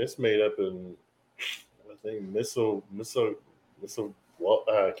Range, and it's made up in I think Missile.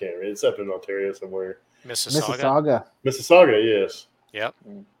 I can't read. It's up in Ontario somewhere. Mississauga, yes. Yep.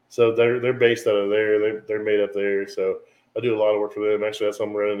 So they're based out of there. They're made up there. So I do a lot of work for them. Actually, that's what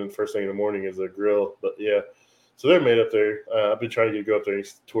I'm running. And first thing in the morning is a grill. But yeah, so they're made up there. I've been trying to go up there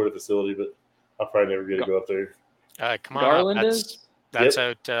and tour the facility, but I'll probably never get to go up there. Come on, Garland that's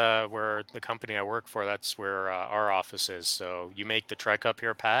out where the company I work for. That's where our office is. So you make the trek up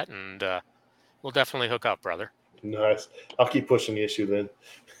here, Pat, and we'll definitely hook up, brother. Nice. I'll keep pushing the issue then.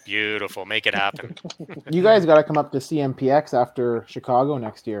 Beautiful. Make it happen. You guys got to come up to CMPX after Chicago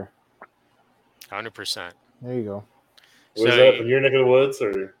next year. 100%. There you go. Was that in your neck of the woods,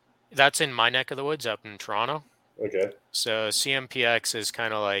 or? That's in my neck of the woods, up in Toronto. Okay. So CMPX is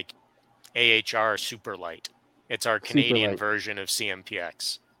kind of like AHR Super Light. It's our Canadian version of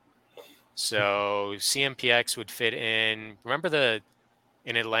CMPX. So CMPX would fit in. Remember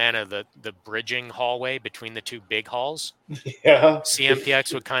in Atlanta, the bridging hallway between the two big halls? Yeah.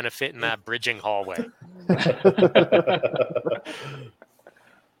 CMPX would kind of fit in that bridging hallway.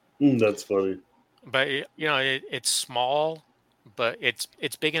 That's funny. But it's small, but it's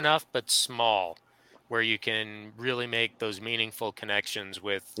big enough, but small, where you can really make those meaningful connections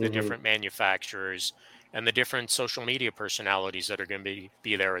with the different manufacturers and the different social media personalities that are going to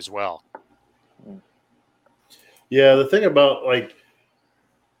be there as well. Yeah, the thing about like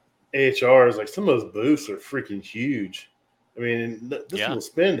AHR is like some of those booths are freaking huge. I mean, this Yeah. will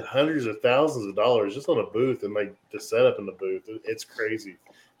spend hundreds of thousands of dollars just on a booth and like the setup in the booth. It's crazy.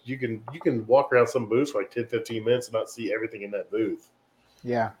 You can walk around some booths for like 10, 15 minutes and not see everything in that booth.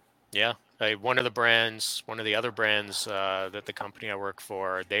 Yeah. Yeah. One of the other brands that the company I work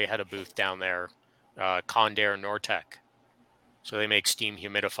for, they had a booth down there, Condair Nortec. So they make steam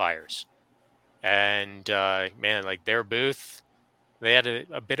humidifiers. And man, like their booth, they had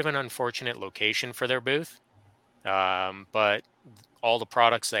a bit of an unfortunate location for their booth. But all the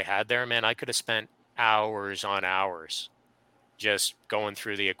products they had there, man, I could have spent hours on hours just going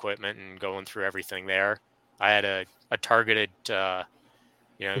through the equipment and going through everything there. I had a targeted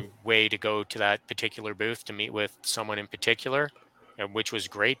way to go to that particular booth to meet with someone in particular, and which was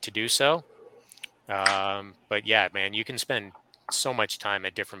great to do so. But yeah, man, you can spend so much time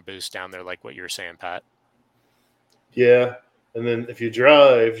at different booths down there, like what you're saying, Pat. Yeah, and then if you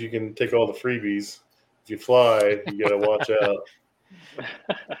drive, you can take all the freebies. If you fly, you got to watch out.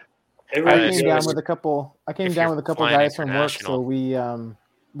 I Right, came so down it's- with a couple. I came if down you're with a couple flying guys from work, so international.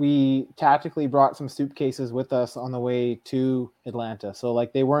 we tactically brought some suitcases with us on the way to Atlanta. So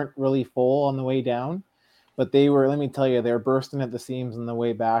like they weren't really full on the way down, but they were. Let me tell you, they were bursting at the seams on the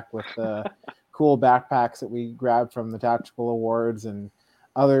way back with the cool backpacks that we grabbed from the tactical awards and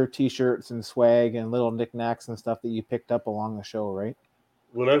other T-shirts and swag and little knickknacks and stuff that you picked up along the show, right?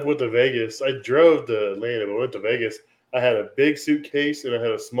 When I went to Vegas, I drove to Atlanta, but I went to Vegas. I had a big suitcase and I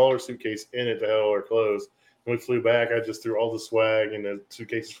had a smaller suitcase in it to have all our clothes. When we flew back, I just threw all the swag and the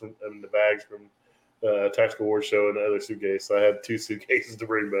suitcases from and the bags from the Tactical Award Show in the other suitcase. So I had 2 suitcases to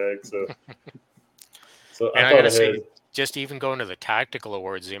bring back. So And I I thought gotta ahead. say, just even going to the tactical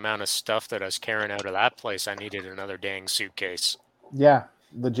awards, the amount of stuff that I was carrying out of that place, I needed another dang suitcase. Yeah,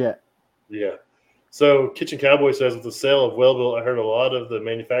 legit. Yeah. So Kitchen Cowboy says with the sale of Wellville, I heard a lot of the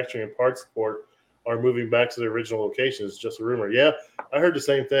manufacturing and parts support are moving back to their original locations. Just a rumor. Yeah, I heard the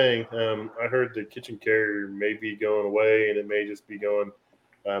same thing. I heard the kitchen carrier may be going away, and it may just be going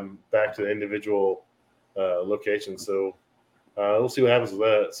back to the individual locations. So we'll see what happens with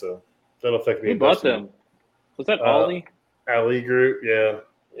that. So that'll affect me. Who bought investing. them? Was that Ollie? Ali Group, yeah.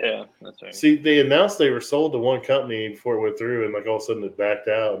 Yeah, that's right. See, they announced they were sold to one company before it went through, and like all of a sudden it backed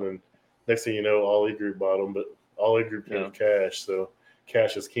out, and then next thing you know, Ollie Group bought them, but Ollie Group came with cash, so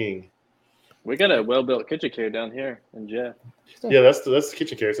cash is king. We got a well-built kitchen carrier down here in Jeff. Yeah, that's the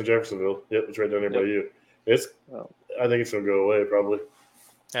kitchen carrier in Jeffersonville. Yep, it's right down there by you. It's, I think it's gonna go away probably.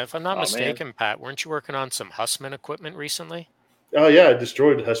 Now, if I'm not mistaken, Pat, weren't you working on some Hussman equipment recently? Oh yeah, I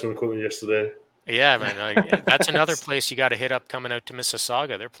destroyed the Hussman equipment yesterday. Yeah, man, that's another place you got to hit up coming out to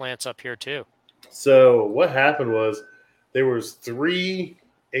Mississauga. Their plant's up here too. So what happened was there was 3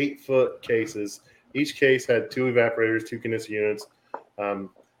 8-foot cases. Each case had 2 evaporators, 2 condensing units, and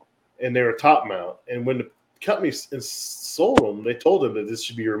they were top mount. And when the company sold them, they told them that this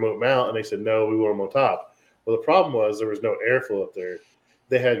should be a remote mount, and they said no, we want them on top. Well, the problem was there was no airflow up there.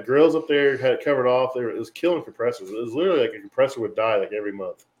 They had grills up there, had it covered off. It was killing compressors. It was literally like a compressor would die like every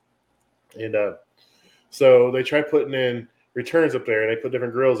month. And so they tried putting in returns up there, and they put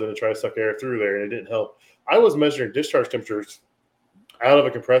different grills in to try to suck air through there, and it didn't help. I was measuring discharge temperatures out of a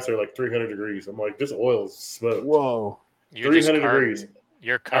compressor like 300 degrees. I'm like, this oil is smoked. Whoa. 300 degrees.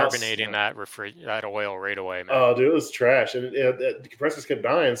 You're carbonating that oil right away, man. Oh, dude, it was trash. And the compressors kept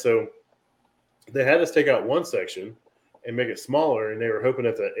dying, so they had us take out one section and make it smaller, and they were hoping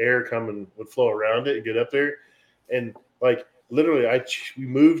that the air coming would flow around it and get up there. And like literally,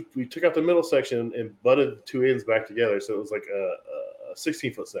 we took out the middle section and butted 2 ends back together, so it was like a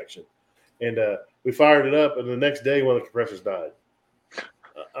 16-foot section. And we fired it up, and the next day one of the compressors died.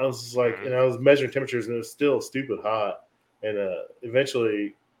 I was just like, and I was measuring temperatures, and it was still stupid hot. And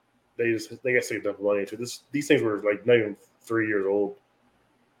eventually, they got sick of dumping money into it. These things were like not even 3 years old.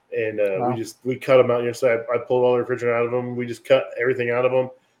 And Wow. we cut them out. So I pulled all the refrigerant out of them. We just cut everything out of them.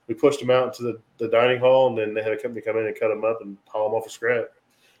 We pushed them out into the dining hall, and then they had a company come in and cut them up and haul them off for scrap.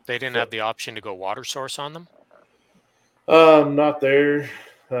 They didn't have the option to go water source on them? Not there.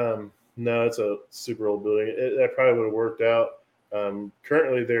 No, it's a super old building. That probably would have worked out.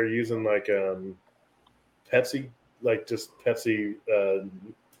 Currently, they're using like Pepsi, like just Pepsi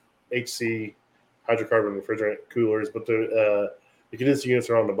HC hydrocarbon refrigerant coolers, but the condensing units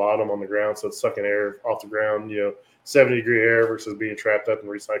are on the bottom on the ground, so it's sucking air off the ground. 70-degree air versus being trapped up and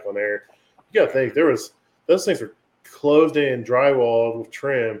recycling air. You got to think those things were closed in, drywalled with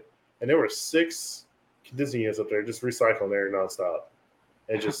trim, and there were 6 condensing units up there just recycling air nonstop.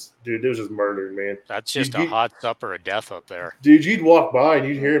 And just, dude, it was just murdered, man. That's just a hot supper of death up there. Dude, you'd walk by and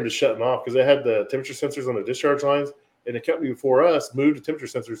you'd hear them just shutting off because they had the temperature sensors on the discharge lines, and the company before us moved the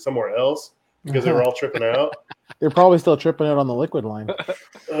temperature sensors somewhere else because they were all tripping out. They're probably still tripping out on the liquid line.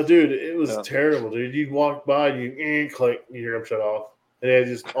 Oh, dude, it was Yeah. terrible, dude. You'd walk by, you click, you hear them shut off, and they'd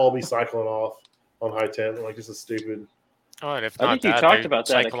just all be cycling off on high temp. Like, this is stupid. Oh, and if I not think you that, talked they about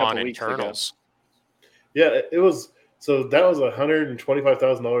that a cycle on couple weeks ago. internals. Yeah, it was. So that was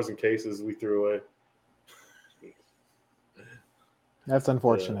 $125,000 in cases we threw away. That's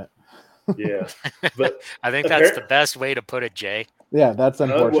unfortunate. Yeah, but I think that's the best way to put it, Jay. Yeah, that's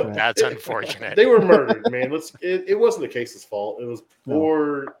unfortunate. That's unfortunate. They were murdered, man. It wasn't the case's fault. It was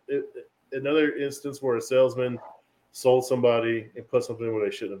No. another instance where a salesman sold somebody and put something where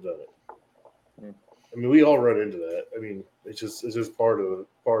they shouldn't have done it. I mean, we all run into that. I mean, it's just part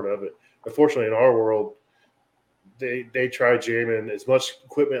of it. Unfortunately, in our world, they try jamming as much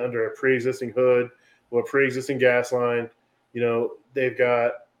equipment under a pre-existing hood or a pre-existing gas line. You know, they've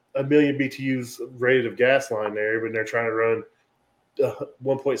got a million BTUs rated of gas line there, but they're trying to run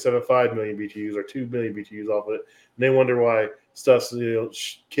 1.75 million BTUs or 2 million BTUs off of it. And they wonder why stuff's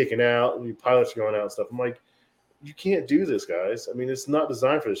kicking out and pilots are going out and stuff. I'm like, you can't do this, guys. I mean, it's not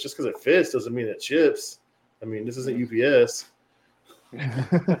designed for this. Just because it fits doesn't mean it ships. I mean, this isn't UPS.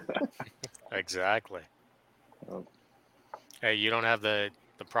 Exactly. Hey, you don't have the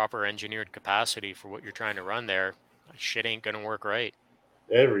proper engineered capacity for what you're trying to run there. Shit ain't gonna work right.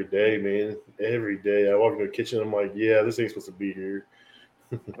 Every day, man. Every day. I walk into the kitchen, I'm like, yeah, this ain't supposed to be here.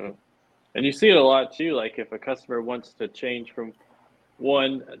 And you see it a lot too. Like if a customer wants to change from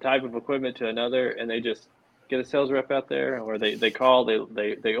one type of equipment to another, and they just get a sales rep out there, or they call,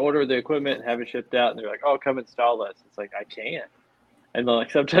 they order the equipment and have it shipped out, and they're like, "Oh, come install this." It's like, I can't. And like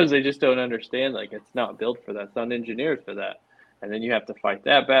sometimes they just don't understand. Like it's not built for that. It's not engineered for that. And then you have to fight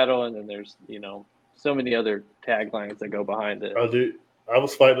that battle. And then there's so many other taglines that go behind it. I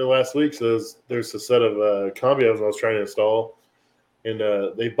was fighting it last week. So there's a set of combi ovens I was trying to install. And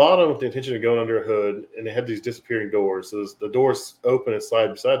they bought them with the intention of going under a hood, and they had these disappearing doors. So the doors open and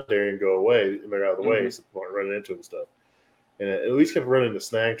slide beside there and go away, and they're out of the way, so people aren't running into them and stuff. And it at least kept running into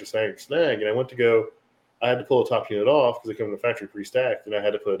snag to snag to snag. And I went to go, I had to pull the top unit off because they come in the factory pre-stacked, and I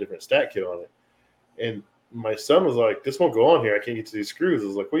had to put a different stack kit on it. And my son was like, "This won't go on here. I can't get to these screws." I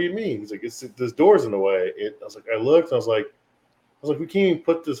was like, "What do you mean?" He's like, "This door's in the way." I was like, I looked, and I was like, "We can't even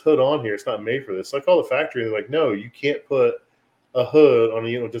put this hood on here. It's not made for this." So I called the factory, and they're like, "No, you can't put a hood on a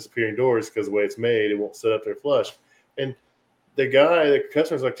unit with disappearing doors because the way it's made, it won't sit up there flush." And the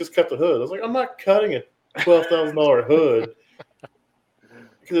customer's like, "Just cut the hood." I was like, "I'm not cutting a $12,000 hood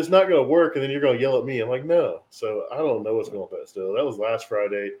because it's not going to work, and then you're going to yell at me." I'm like, "No." So I don't know what's going on with that still. That was last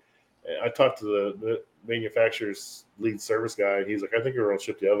Friday. I talked to the manufacturer's lead service guy, and he's like, "I think we're going to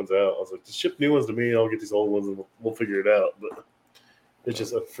ship the ovens out." I was like, "Just ship new ones to me, and I'll get these old ones, and we'll figure it out." But it's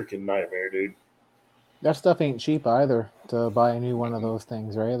just a freaking nightmare, dude. That stuff ain't cheap either to buy a new one of those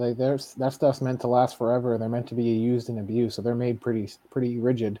things, right? Like that stuff's meant to last forever. They're meant to be used and abused, so they're made pretty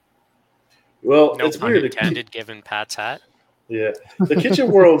rigid. Well, No it's pun weird. intended, given Pat's hat. Yeah, the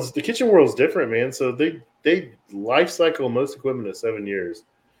kitchen world's different, man. So they life cycle most equipment at 7 years.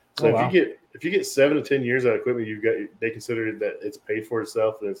 So if you get 7 to 10 years out of equipment, they consider that it's paid for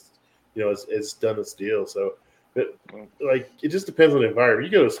itself and it's done its deal. So, but like it just depends on the environment.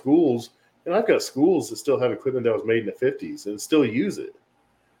 You go to schools. And I've got schools that still have equipment that was made in the 50s and still use it.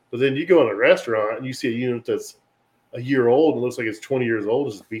 But then you go in a restaurant and you see a unit that's a year old and looks like it's 20 years old,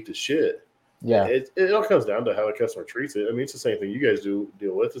 it's just beat to shit. Yeah. It all comes down to how the customer treats it. I mean, it's the same thing you guys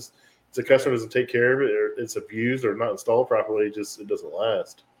deal with. It's the customer doesn't take care of it, or it's abused or not installed properly, it doesn't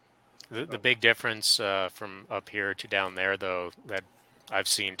last. The big difference from up here to down there, though, that I've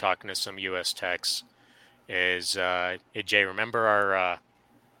seen talking to some U.S. techs is, hey, Jay, remember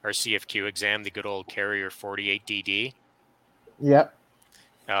our CFQ exam, the good old Carrier 48DD? Yep.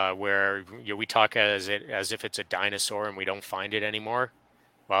 Where we talk as if it's a dinosaur and we don't find it anymore.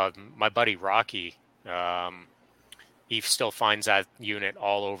 Well, my buddy Rocky, he still finds that unit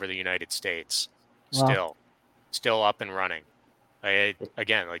all over the United States. Wow. Still up and running.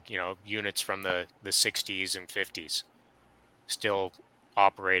 Again, like units from the 60s and 50s, still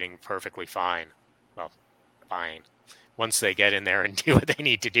operating perfectly fine. Well, fine. Once they get in there and do what they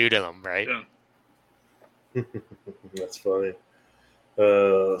need to do to them, right? Yeah. That's funny.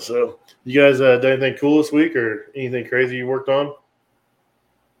 So you guys done anything cool this week or anything crazy you worked on?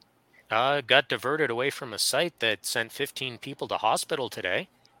 Got diverted away from a site that sent 15 people to hospital today.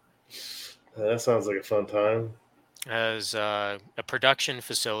 That sounds like a fun time. As a production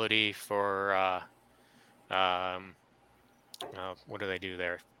facility for what do they do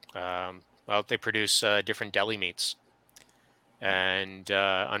there? Well, they produce different deli meats, and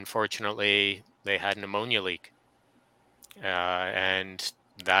unfortunately, they had an ammonia leak, and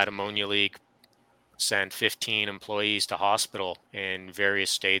that ammonia leak sent 15 employees to hospital in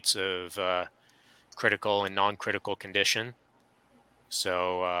various states of critical and non-critical condition.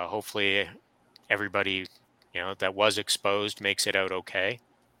 So hopefully everybody, that was exposed makes it out okay.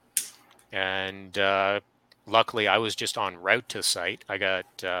 And luckily, I was just en route to site. I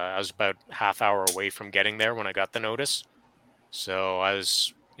was about half hour away from getting there when I got the notice. So I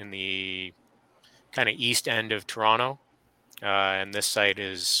was in the kind of east end of Toronto, and this site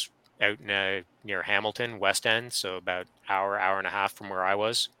is out near Hamilton, West End, so about hour and a half from where I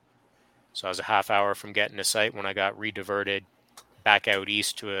was. So I was a half hour from getting to site when I got rediverted back out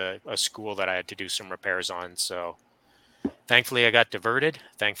east to a school that I had to do some repairs on. So thankfully, I got diverted.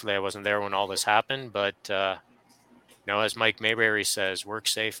 Thankfully, I wasn't there when all this happened. But as Mike Mayberry says, work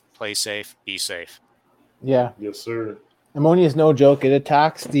safe, play safe, be safe. Yeah. Yes, sir. Ammonia is no joke. It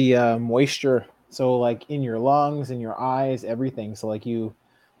attacks the moisture. So like in your lungs, in your eyes, everything. So like you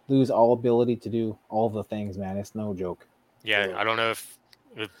lose all ability to do all the things, man. It's no joke. Yeah, I don't know if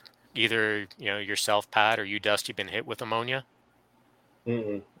either yourself, Pat, or you, Dusty, been hit with ammonia.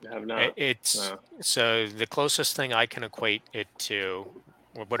 Mm-mm. I have not. It's so the closest thing I can equate it to.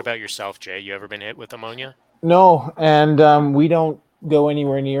 What about yourself, Jay? You ever been hit with ammonia? No, and we don't go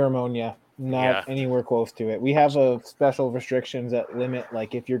anywhere near ammonia. Not Yeah. anywhere close to it. We have a special restrictions that limit,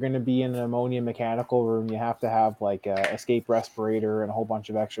 like if you're going to be in an ammonia mechanical room, you have to have like a escape respirator and a whole bunch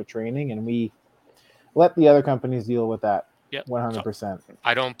of extra training, and we let the other companies deal with that. Yep. 100%.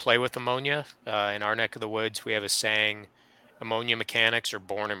 I don't play with ammonia. In our neck of the woods, we have a saying: ammonia mechanics are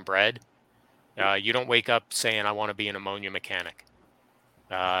born and bred. You don't wake up saying, I want to be an ammonia mechanic.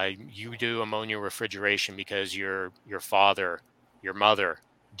 You do ammonia refrigeration because your father, your mother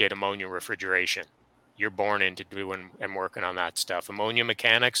did ammonia refrigeration. You're born into doing and working on that stuff. Ammonia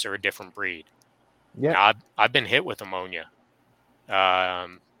mechanics are a different breed. Yeah. Now, I've been hit with ammonia,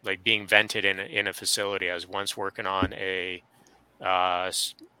 like being vented in a facility. I was once working on a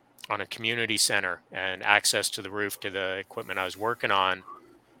community center, and access to the roof to the equipment I was working on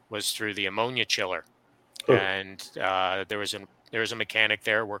was through the ammonia chiller. And there was a mechanic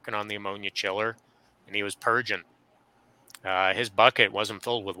there working on the ammonia chiller, and he was purging. His bucket wasn't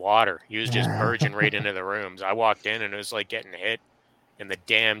filled with water. He was just purging right into the rooms. I walked in, and it was like getting hit in the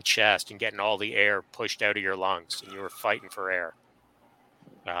damn chest and getting all the air pushed out of your lungs, and you were fighting for air.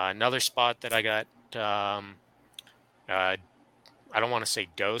 Another spot that I got, I don't want to say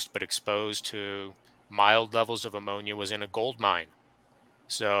dosed, but exposed to mild levels of ammonia was in a gold mine.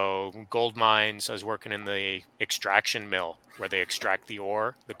 So gold mines, I was working in the extraction mill where they extract the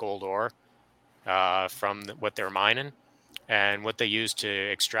ore, the gold ore, from what they're mining. And what they use to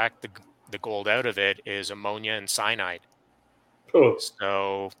extract the gold out of it is ammonia and cyanide. Oh.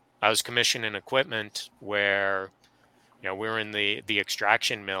 So I was commissioning equipment where, we were in the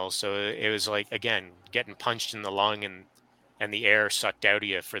extraction mill. So it was like, again, getting punched in the lung and the air sucked out of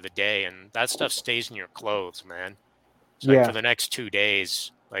you for the day. And that stuff stays in your clothes, man. So like for the next 2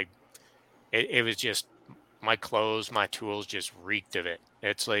 days, like it was just my clothes, my tools just reeked of it.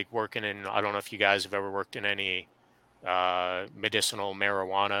 It's like working in, I don't know if you guys have ever worked in any medicinal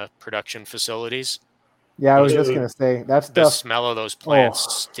marijuana production facilities. Yeah, I was just going to say that stuff. The smell of those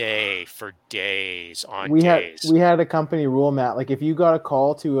plants stay for days on days. We had a company rule, Matt, like if you got a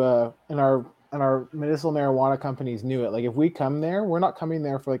call to and our medicinal marijuana companies knew it. Like if we come there, we're not coming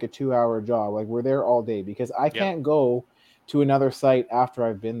there for like a 2-hour job. Like we're there all day because I can't go to another site after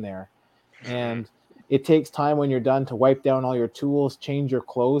I've been there. And it takes time when you're done to wipe down all your tools, change your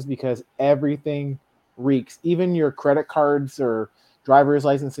clothes, because everything reeks. Even your credit cards or driver's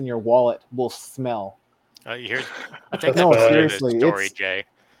license in your wallet will smell. I think no, I've heard seriously, this story, Jay.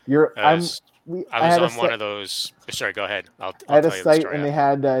 I was on one of those. Sorry, go ahead. I'll I had tell a you the site story and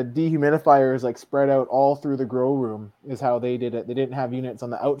after. they had dehumidifiers like spread out all through the grow room is how they did it. They didn't have units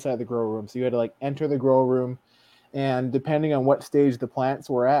on the outside of the grow room. So you had to like enter the grow room, and depending on what stage the plants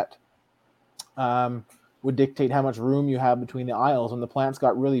were at, would dictate how much room you have between the aisles. When the plants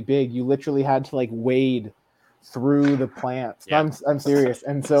got really big, you literally had to like wade through the plants. Yeah. I'm serious.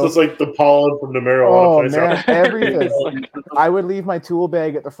 And so it's like the pollen from the marijuana place. Man, everything. I would leave my tool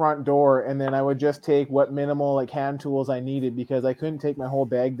bag at the front door, and then I would just take what minimal like hand tools I needed, because I couldn't take my whole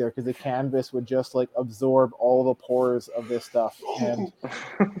bag there because the canvas would just like absorb all the pores of this stuff. And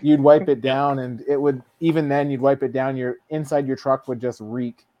you'd wipe it down, and it would, even then you'd wipe it down, your inside your truck would just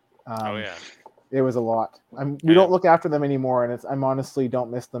reek. It was a lot. We don't look after them anymore, and I'm honestly don't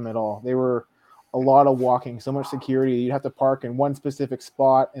miss them at all. They were a lot of walking, so much security. You'd have to park in one specific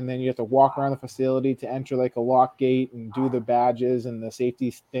spot, and then you have to walk around the facility to enter like a lock gate and do the badges and the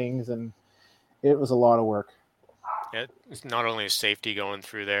safety things, and it was a lot of work. Yeah, it's not only safety going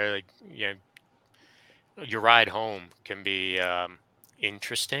through there, like your ride home can be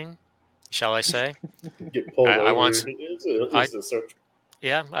interesting, shall I say? Get pulled I over. once, I It's a search.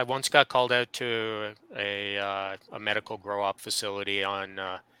 yeah, I once got called out to a medical grow op facility on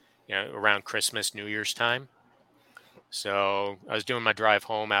around Christmas, New Year's time. So I was doing my drive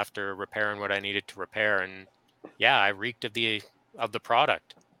home after repairing what I needed to repair, and yeah, I reeked of the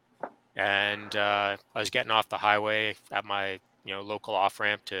product. And I was getting off the highway at my local off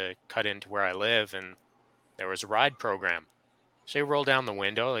ramp to cut into where I live, and there was a ride program. So you roll down the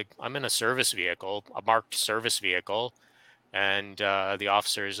window, like I'm in a service vehicle, a marked service vehicle, and the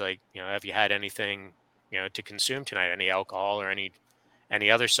officer's like, have you had anything, to consume tonight? Any alcohol or any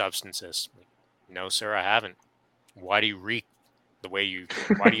other substances? Like, no, sir, I haven't. Why do you reek the way you?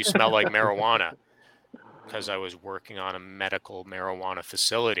 Why do you smell like marijuana? Because I was working on a medical marijuana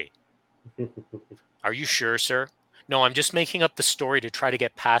facility. Are you sure, sir? No, I'm just making up the story to try to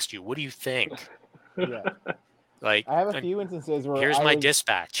get past you. What do you think? Yeah. Like, I have a few instances where here's I my was,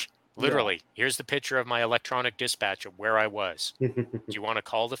 dispatch. yeah. Literally, here's the picture of my electronic dispatch of where I was. Do you want to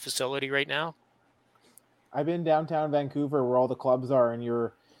call the facility right now? I've been downtown Vancouver where all the clubs are, and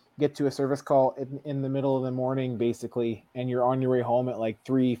you get to a service call in the middle of the morning, basically, and you're on your way home at like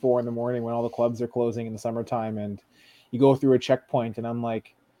 3, 4 in the morning when all the clubs are closing in the summertime, and you go through a checkpoint, and I'm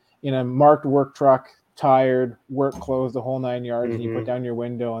like, in a marked work truck, tired, work clothes, the whole 9 yards, and you put down your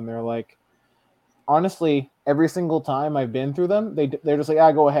window, and they're like, honestly, every single time I've been through them, they're just like,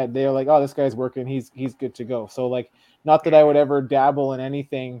 go ahead. They're like, oh, this guy's working, he's good to go. So like, not that I would ever dabble in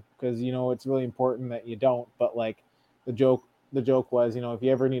anything, because it's really important that you don't. But like, the joke was, if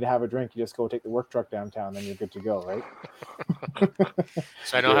you ever need to have a drink, you just go take the work truck downtown, then you're good to go, right?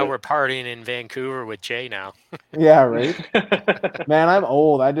 So I know how we're partying in Vancouver with Jay now. Yeah, right. Man, I'm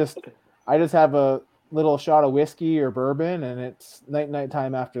old. I just have a little shot of whiskey or bourbon, and it's night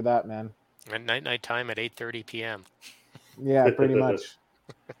time after that, man. And night time at 8:30 p.m. Yeah, pretty much.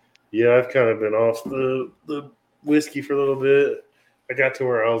 Yeah, I've kind of been off the whiskey for a little bit. I got to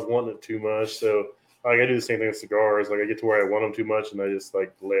where I was wanting it too much, so like, I do the same thing with cigars. Like I get to where I want them too much, and I just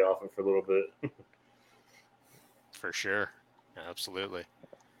like lay off it for a little bit. For sure, absolutely.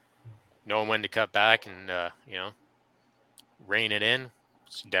 Knowing when to cut back and rein it in,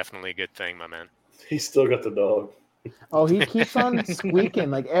 it's definitely a good thing, my man. He's still got the dog. Oh, he keeps on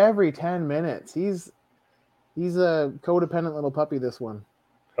squeaking like every 10 minutes. He's a codependent little puppy, this one.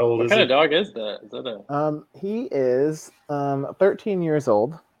 How old What is kind he? of dog is that? Is that a? He is 13 years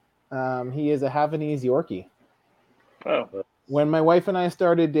old. He is a Havanese Yorkie. Oh, When my wife and I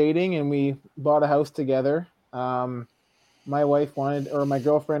started dating and we bought a house together, my wife wanted, or my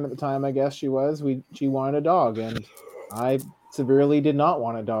girlfriend at the time, I guess she wanted a dog, and I severely did not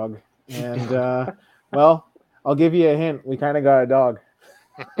want a dog. And well, I'll give you a hint. We kind of got a dog.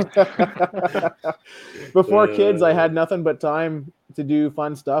 Before kids, I had nothing but time to do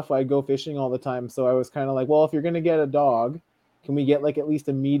fun stuff. I'd go fishing all the time. So I was kind of like, well, if you're going to get a dog, can we get like at least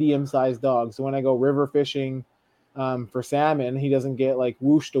a medium-sized dog? So when I go river fishing for salmon, he doesn't get like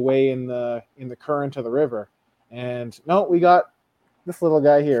whooshed away in the current of the river. And no, we got this little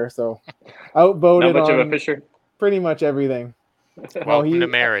guy here. So outvoted not much on of a fisher. pretty much everything. Welcome to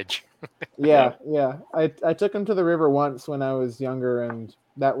marriage. Yeah. I took him to the river once when I was younger, and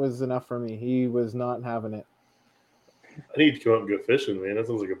that was enough for me. He was not having it. I need to go out and go fishing, man. That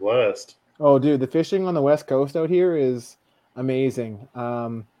sounds like a blast. Oh, dude, the fishing on the West Coast out here is amazing.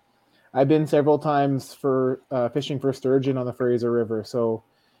 I've been several times for fishing for sturgeon on the Fraser River. So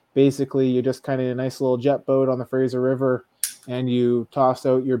basically, you just kind of a nice little jet boat on the Fraser River, and you toss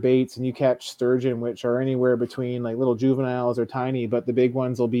out your baits and you catch sturgeon, which are anywhere between like little juveniles or tiny, but the big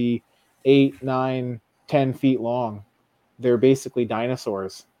ones will be 8, 9, 10 feet long. They're basically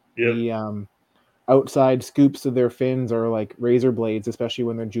dinosaurs. Yep. The outside scoops of their fins are like razor blades, especially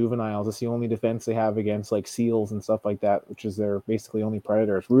when they're juveniles. It's the only defense they have against like seals and stuff like that, which is their basically only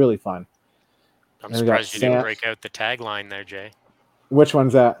predator. It's really fun. I'm surprised you didn't break out the tagline there, Jay. Which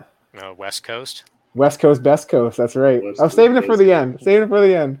one's that? West Coast. West Coast, best coast. That's right. I'm saving it for the end.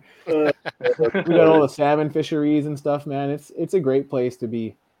 We got all the salmon fisheries and stuff, man. It's a great place to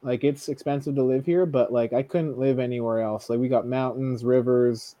be. Like, it's expensive to live here, but like I couldn't live anywhere else. Like, we got mountains,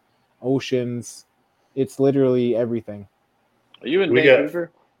 rivers, oceans. It's literally everything. Are you in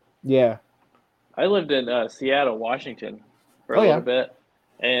Vancouver? Yeah. I lived in Seattle, Washington for a little bit.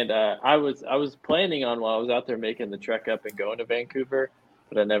 And I was planning on, while I was out there, making the trek up and going to Vancouver,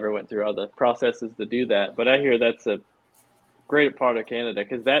 but I never went through all the processes to do that. But I hear that's a great part of Canada,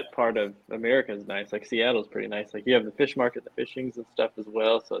 because that part of America is nice. Like, Seattle's pretty nice. Like, you have the fish market, the fishings and stuff as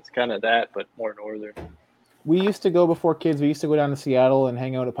well. So it's kind of that, but more northern. We used to go before kids. We used to go down to Seattle and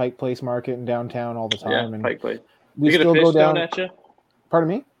hang out at Pike Place Market in downtown all the time. And Pike Place. we You get a still fish go thrown down. at you? Pardon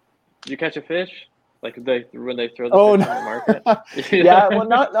me? Did you catch a fish? Like when they throw the Oh, fish no. in the market? Yeah, well,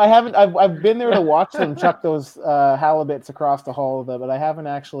 not. I haven't. I've been there to watch them chuck those halibuts across the hall, but I haven't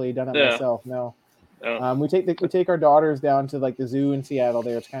actually done it Yeah. myself. No. Oh. We take our daughters down to like the zoo in Seattle.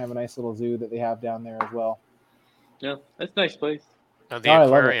 There, it's kind of a nice little zoo that they have down there as well. Yeah, that's a nice place. Now, the I love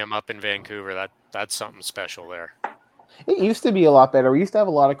it. aquarium up in Vancouver, that's something special there. It used to be a lot better. We used to have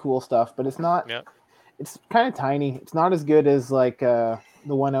a lot of cool stuff, but it's not. Yep. It's kind of tiny. It's not as good as like the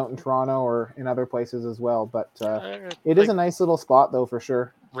one out in Toronto or in other places as well. But it is a nice little spot though, for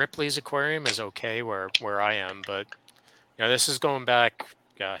sure. Ripley's aquarium is okay where I am, but this is going back.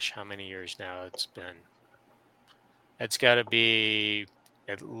 Gosh, how many years now? It's got to be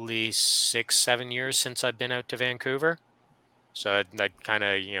at least 6-7 years since I've been out to Vancouver. So that kind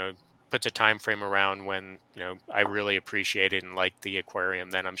of puts a time frame around when I really appreciated and liked the aquarium.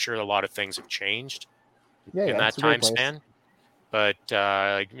 Then I'm sure a lot of things have changed in that time span, but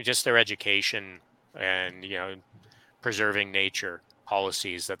just their education and preserving nature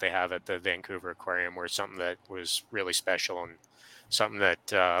policies that they have at the Vancouver Aquarium were something that was really special and something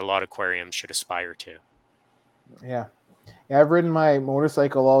that a lot of aquariums should aspire to. Yeah, I've ridden my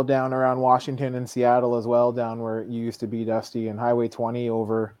motorcycle all down around Washington and Seattle as well, down where you used to be, Dusty, and Highway 20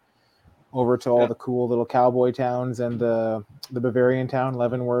 over to all the cool little cowboy towns and the Bavarian town,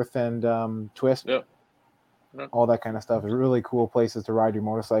 Leavenworth and Twist. Yep. All that kind of stuff. It's really cool places to ride your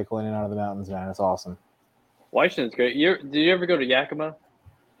motorcycle in and out of the mountains, man. It's awesome. Washington's great. Did you ever go to Yakima?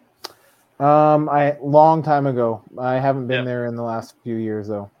 Long time ago. I haven't been there in the last few years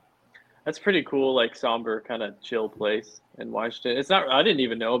though. That's pretty cool, like somber kind of chill place in Washington. It's not. I didn't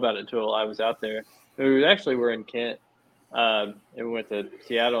even know about it until I was out there. We actually were in Kent, and we went to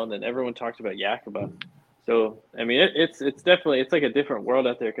Seattle, and then everyone talked about Yakima. So I mean, it's definitely like a different world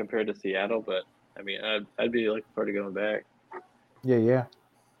out there compared to Seattle. But I mean, I'd be looking forward to going back. Yeah.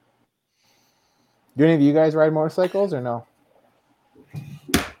 Do any of you guys ride motorcycles or no?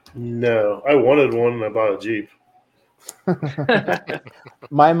 No, I wanted one and I bought a Jeep.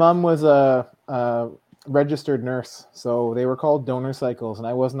 My mom was a registered nurse, so they were called donor cycles, and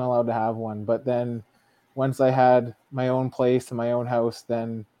I wasn't allowed to have one. But then once I had my own place and my own house,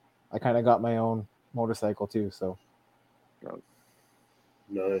 then I kind of got my own motorcycle too. So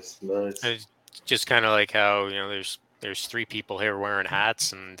nice. It's just kind of like how there's 3 people here wearing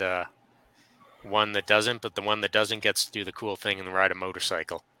hats and one that doesn't, but the one that doesn't gets to do the cool thing and ride a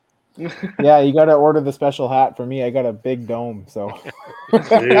motorcycle. Yeah, you got to order the special hat. For me, I got a big dome, so.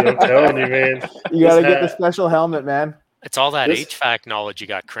 Dude, I'm telling you, man. You got to get the special helmet, man. It's all that HVAC knowledge you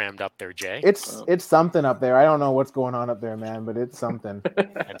got crammed up there, Jay. It's something up there. I don't know what's going on up there, man, but it's something.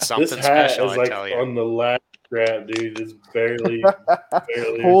 It's something this hat special, is I like tell you. on the last strap, dude. It's barely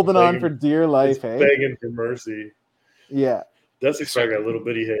holding on for dear life, hey? Begging for mercy. Yeah. Dusty's probably got a little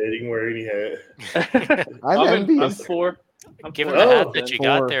bitty head. He can wear any hat. I'm envious. Given the hat that you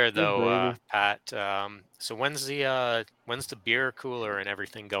got there, though, Pat. So when's the beer cooler and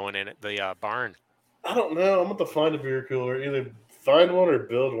everything going in at the barn? I don't know. I'm going to find a beer cooler. Either find one or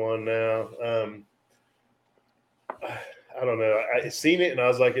build one now. I don't know. I seen it and I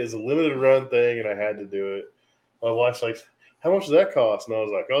was like, it's a limited run thing, and I had to do it. My wife's like, "How much does that cost?" And I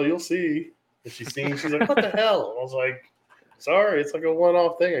was like, "Oh, you'll see." And she's like, "What the hell?" And I was like, "Sorry, it's like a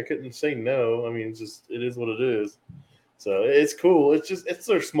one-off thing. I couldn't say no. I mean, it is what it is." So it's cool. It's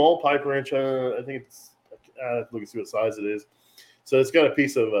their small pipe wrench. I think look and see what size it is. So it's got a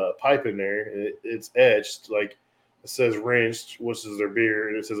piece of pipe in there. It's etched, like it says wrenched, which is their beer,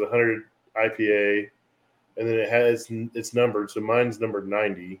 and it says 100 IPA, and then it's numbered. So mine's numbered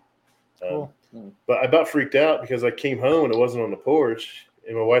 90. Cool. But I about freaked out because I came home and it wasn't on the porch,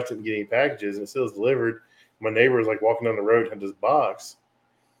 and my wife didn't get any packages, and it still was delivered. My neighbor was like walking down the road and had this box,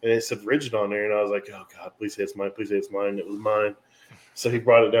 and it said Rigid on there, and I was like, "Oh God, please say it's mine! Please say it's mine!" It was mine. So he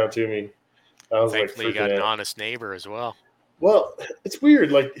brought it down to me. I was Thankfully, like, you got an out. honest neighbor as well. Well, it's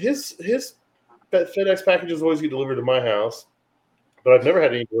weird. Like his FedEx packages always get delivered to my house, but I've never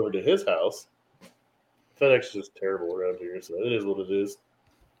had any delivered to his house. FedEx is just terrible around here, so it is what it is.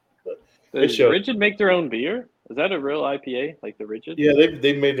 But does Rigid make their own beer? Is that a real IPA, like the Rigid? Yeah,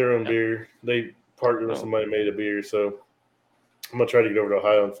 they made their own beer. They partnered with somebody that made a beer, so I'm gonna try to get over to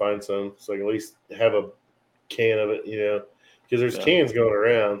Ohio and find some, so I can at least have a can of it, because there's cans going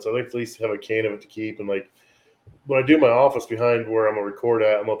around, so I like at least have a can of it to keep. And like when I do my office behind where I'm gonna record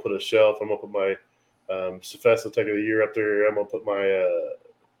at, I'm gonna put a shelf. I'm gonna put my Sefesa Tech of the Year up there. I'm gonna put my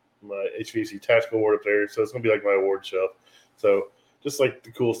my HVACR tactical award up there, so it's gonna be like my award shelf. So just like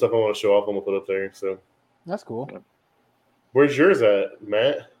the cool stuff I want to show off, I'm gonna put up there. So That's cool. Where's yours at,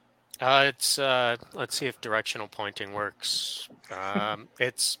 Matt? It's let's see if directional pointing works.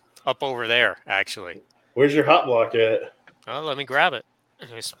 It's up over there, actually. Where's your hot block at? Well, let me grab it.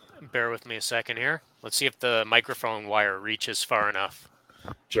 Just bear with me a second here. Let's see if the microphone wire reaches far enough.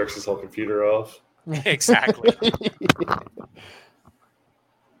 Jerks his whole computer off. Exactly.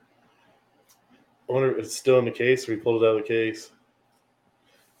 I wonder if it's still in the case or we pulled it out of the case.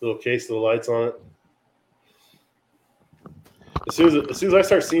 Little case with the lights on it. As soon as I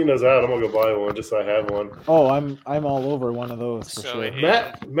start seeing those out, I'm gonna go buy one just so I have one. Oh, I'm all over one of those for sure.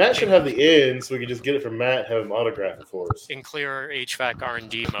 Matt should have the in, so we can just get it from Matt, have him autograph it for us. In clear HVAC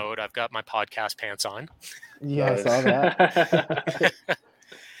R&D mode, I've got my podcast pants on. Yeah, Nice. I saw that.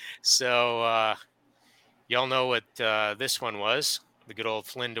 So y'all know what this one was, the good old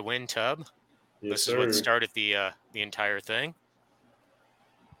Flynn to Win tub. Yes, This sir. is what started the entire thing.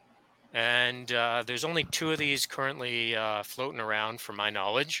 And there's only 2 of these currently floating around, from my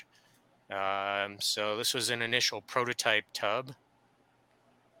knowledge. So this was an initial prototype tub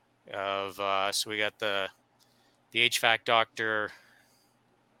of. So we got the HVAC doctor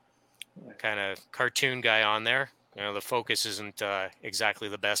kind of cartoon guy on there. You know, the focus isn't exactly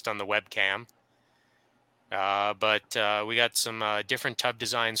the best on the webcam. But we got some different tub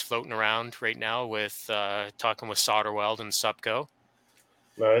designs floating around right now with talking with Solderweld and Supco.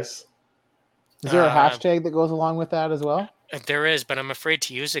 Nice. Is there a hashtag that goes along with that as well? There is, but I'm afraid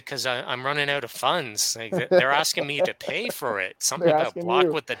to use it because I'm running out of funds. Like, they're asking me to pay for it. Something about block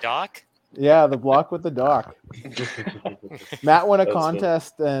with the dock. Yeah, the block with the dock. Matt won a That's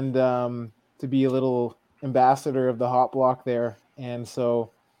contest and to be a little ambassador of the hot block there. And so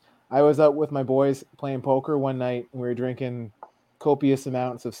I was out with my boys playing poker one night, and we were drinking copious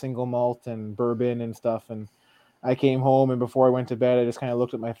amounts of single malt and bourbon and stuff. And I came home, and before I went to bed, I just kind of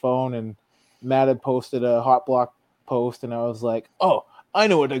looked at my phone, and Matt had posted a hot block post, and I was like, oh, I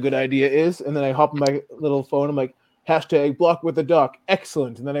know what a good idea is. And then I hop on my little phone. I'm like, hashtag block with the dock.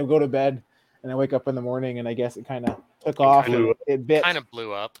 Excellent. And then I go to bed, and I wake up in the morning, and I guess it kind of took off. It bit. Kind of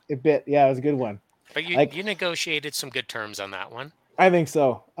blew up. It bit. Yeah, it was a good one. But you negotiated some good terms on that one. I think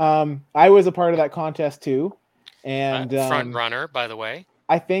so. I was a part of that contest too. And front runner, by the way.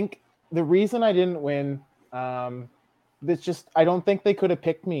 I think the reason I didn't win, that's just, I don't think they could have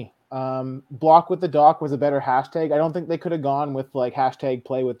picked me. Block with the dock was a better hashtag. I don't think they could have gone with like hashtag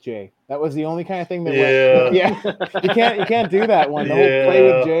play with Jay. That was the only kind of thing that went. Yeah. You can't do that one. The whole play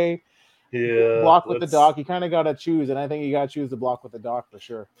with Jay. Yeah. Block with the dock. You kind of got to choose, and I think you got to choose the block with the dock for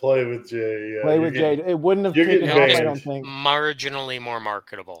sure. Play with Jay. Yeah. Play with Jay. It wouldn't have taken off, I don't think. Marginally more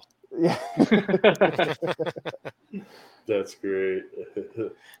marketable. Yeah. That's great.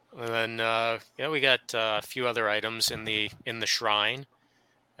 And then we got a few other items in the shrine.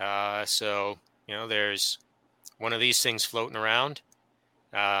 So there's one of these things floating around.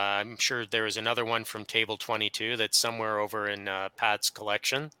 I'm sure there is another one from Table 22 that's somewhere over in Pat's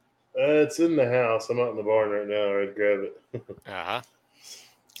collection. It's in the house. I'm out in the barn right now. I'd grab it.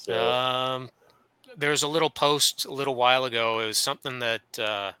 So. There's a little post a little while ago. It was something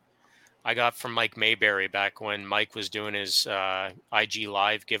that I got from Mike Mayberry back when Mike was doing his IG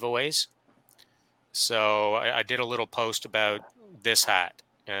Live giveaways. So I did a little post about this hat.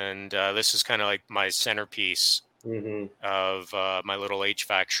 And this is kind of like my centerpiece of my little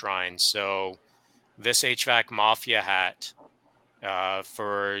HVAC shrine. So this HVAC Mafia hat,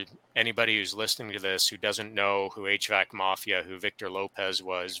 for anybody who's listening to this who doesn't know who HVAC Mafia, who Victor Lopez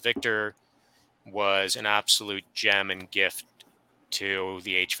was, Victor was an absolute gem and gift to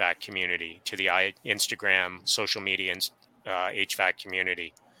the HVAC community, to the Instagram, social media, and HVAC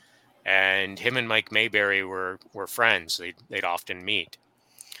community. And him and Mike Mayberry were friends. They'd often meet.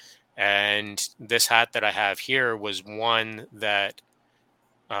 And this hat that I have here was one that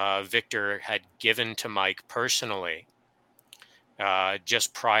Victor had given to Mike personally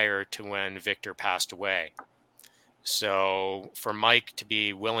just prior to when Victor passed away. So for Mike to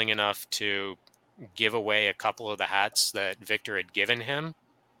be willing enough to give away a couple of the hats that Victor had given him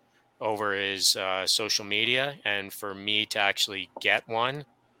over his social media, and for me to actually get one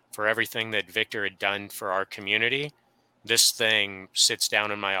for everything that Victor had done for our community, this thing sits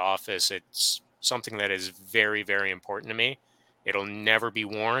down in my office. It's something that is very, very important to me. It'll never be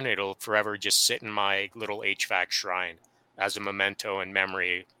worn. It'll forever just sit in my little HVAC shrine as a memento and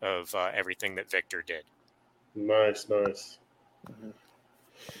memory of everything that Victor did. Nice.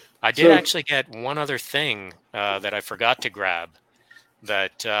 I did actually get one other thing that I forgot to grab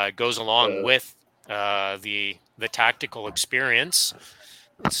that goes along with the tactical experience.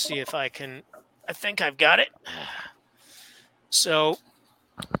 Let's see if I think I've got it. So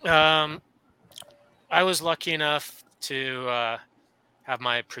I was lucky enough to have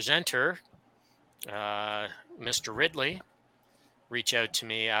my presenter, Mr. Ridley, reach out to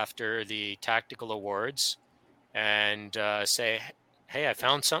me after the tactical awards and say, "Hey, I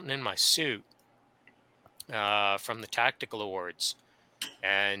found something in my suit from the tactical awards,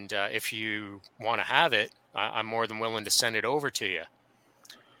 and if you want to have it, I'm more than willing to send it over to you."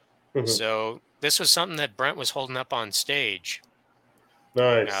 Mhm. So this was something that Brent was holding up on stage,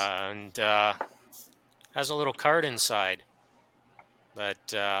 Nice. and has a little card inside. But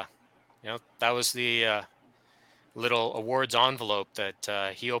that was the little awards envelope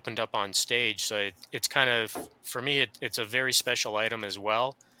that he opened up on stage. So it's kind of, for me, it's a very special item as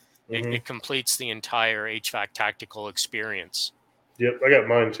well. Hmm. It completes the entire HVAC tactical experience. Yep, I got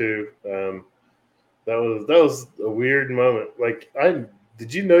mine too. That was a weird moment. Like, I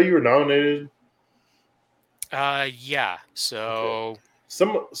did you know you were nominated? Yeah. Okay. So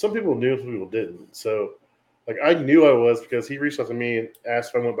Some people knew, some people didn't. So, like, I knew I was because he reached out to me and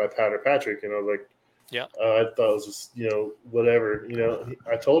asked if I went by Pat or Patrick, and I was like, yeah, I thought it was just whatever.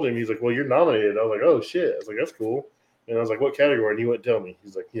 I told him. He's like, well, you're nominated. I was like, oh shit. I was like, that's cool. And I was like, what category? And he wouldn't tell me.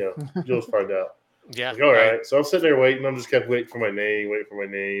 He's like, you'll just find out. I yeah. was like, all right. So I'm sitting there waiting. I'm just kept waiting for my name,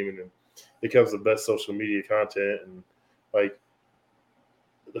 and then it comes the best social media content, and like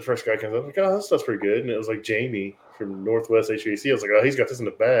the first guy comes up, I'm like, oh, that stuff's pretty good. And it was like Jamie from Northwest HVAC. I was like, oh, he's got this in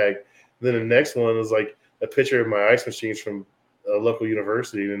the bag. And then the next one was like a picture of my ice machines from a local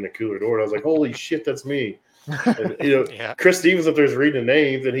university in the cooler door. And I was like, holy shit, that's me. And Yeah. Chris Stevens up there's reading the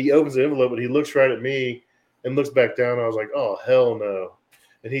names, and he opens the envelope, and he looks right at me and looks back down. I was like, oh hell no.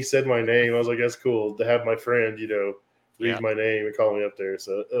 And he said my name. I was like, that's cool to have my friend, read Yeah. my name and call me up there.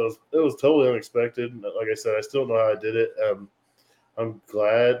 So it was totally unexpected. Like I said, I still don't know how I did it. I'm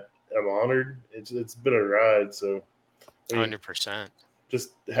glad. I'm honored. It's been a ride. So I mean, 100%.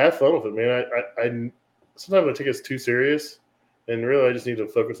 just have fun with it, man. I sometimes I take it too serious, and really I just need to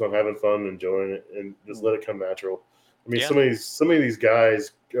focus on having fun and enjoying it, and just let it come natural. I mean, Yeah. some of these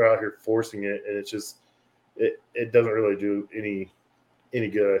guys are out here forcing it, and it's just it doesn't really do any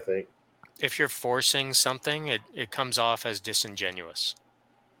good. I think. If you're forcing something, it comes off as disingenuous.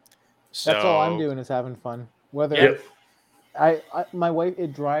 That's all I'm So doing is having fun. yeah, Whether my wife,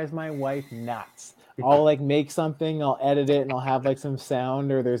 it drives my wife nuts. I'll like make something, I'll edit it, and I'll have like some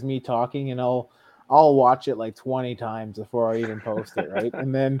sound, or there's me talking, and I'll watch it like 20 times before I even post it, right?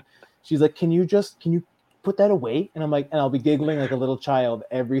 And then she's like, can you put that away? And I'm like, and I'll be giggling like a little child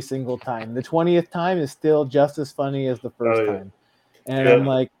every single time. The 20th time is still just as funny as the first Oh yeah, time. And yeah. I'm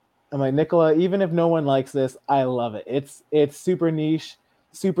like, Nicola, even if no one likes this, I love it. It's super niche,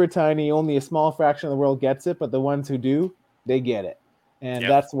 super tiny, only a small fraction of the world gets it, but the ones who do, they get it. And Yep.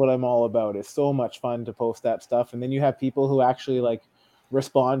 that's what I'm all about. It's so much fun to post that stuff. And then you have people who actually like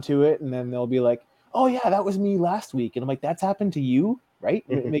respond to it, and then they'll be like, oh yeah, that was me last week. And I'm like, that's happened to you, right?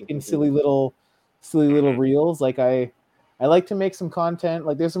 Making silly little Mhm. reels. Like I like to make some content.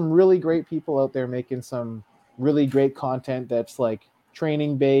 Like there's some really great people out there making some really great content that's like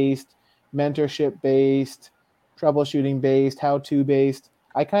training based, mentorship based, troubleshooting based, how to based.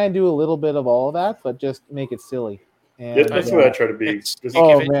 I kind of do a little bit of all of that, but just make it silly. Yeah, And that's the way I try to be. It's Just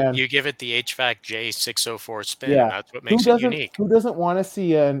oh man, you give it the HVAC J604 spin, and yeah. that's what makes it unique. Who doesn't want to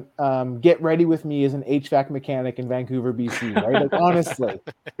see an get ready with me as an HVAC mechanic in Vancouver, BC, right? Like honestly,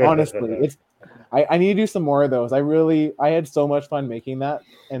 it's I need to do some more of those. I had so much fun making that,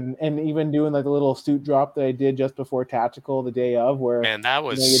 and even doing like the little suit drop that I did just before tactical the day of, where Man, that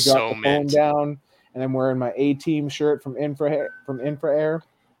was you drop so the phone mint. down, and I'm wearing my A Team shirt from Infra Air,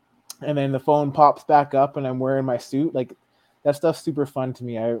 and then the phone pops back up, and I'm wearing my suit. Like that stuff's super fun to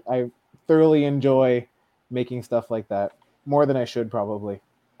me. I thoroughly enjoy making stuff like that more than I should probably.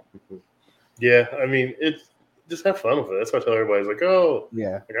 yeah. I mean, it's just have fun with it. That's why I tell everybody. It's like, oh,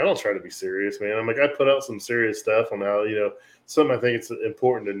 Yeah. like I don't try to be serious, man. I'm like I put out some serious stuff on how something I think it's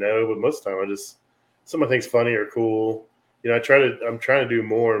important to know, but most of the time I just something I think's funny or cool. I'm trying to do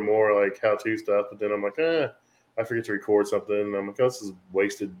more and more like how to stuff, but then I'm like, I forget to record something. And I'm like, oh, this is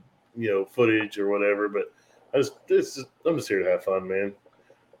wasted, footage or whatever. But I'm just here to have fun, man.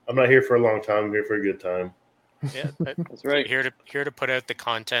 I'm not here for a long time. I'm here for a good time. Yeah, That's right. here to put out the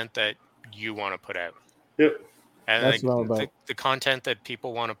content that you want to put out. Yep. And That's like what I'm about. the content that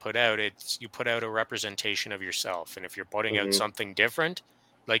people want to put out, it's you put out a representation of yourself. And if you're putting out Mm-hmm. something different,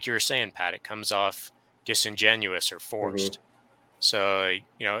 like you were saying, Pat, it comes off disingenuous or Mm-hmm. forced. So,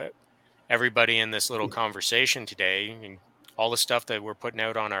 everybody in this little conversation today, and all the stuff that we're putting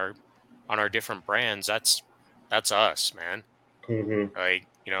out on our different brands, that's us, man. Mm-hmm. Like,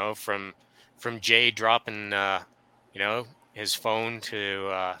 from Jay dropping his phone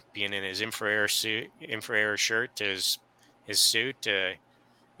to being in his infrared shirt to his suit to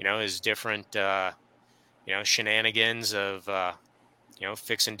his different shenanigans of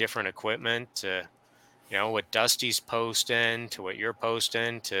fixing different equipment to what Dusty's posting to what you're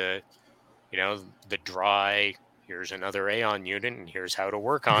posting to the dry. Here's another Aeon unit, and here's how to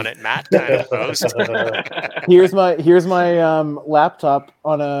work on it. Matt kind of post. Here's my laptop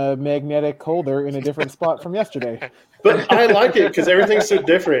on a magnetic holder in a different spot from yesterday. But I like it because everything's so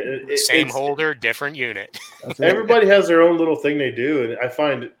different. Same holder, different unit. That's right. Everybody has their own little thing they do, and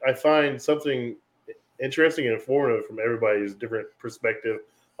I find something interesting and informative from everybody's different perspective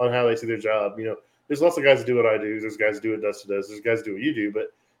on how they see their job. There's lots of guys that do what I do. There's guys that do what Dusty does. There's guys that do what you do.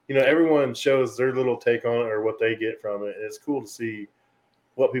 But everyone shows their little take on it or what they get from it, and it's cool to see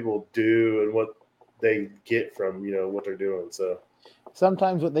what people do and what they get from what they're doing. So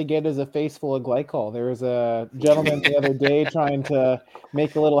sometimes what they get is a face full of glycol. There was a gentleman the other day trying to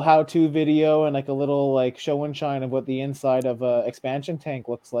make a little how-to video and like a little like show and shine of what the inside of a expansion tank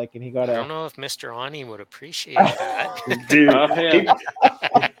looks like, and he got I don't know if Mr. Ani would appreciate that. Dude,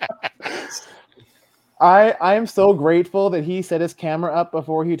 I am so grateful that he set his camera up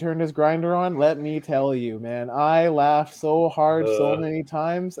before he turned his grinder on. Let me tell you, man, I laughed so hard so many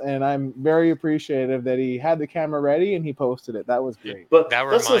times, and I'm very appreciative that he had the camera ready and he posted it. That was great. But that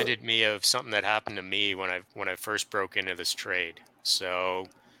reminded me of something that happened to me when I first broke into this trade. So,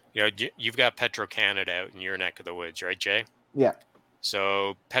 you've got Petro-Canada out in your neck of the woods, right, Jay? Yeah.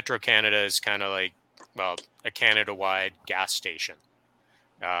 So Petro-Canada is kind of like, a Canada-wide gas station.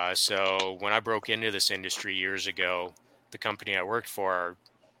 So when I broke into this industry years ago, the company I worked for,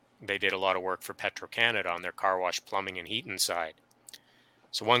 they did a lot of work for Petro-Canada on their car wash plumbing and heating side.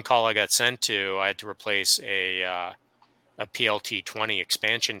 So one call I got sent to, I had to replace a PLT-20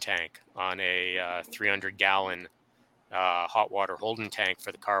 expansion tank on a 300-gallon hot water holding tank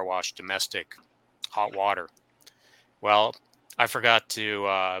for the car wash domestic hot water. Well, I forgot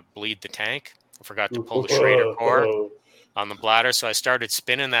to bleed the tank. I forgot to pull the Schrader core on the bladder, so I started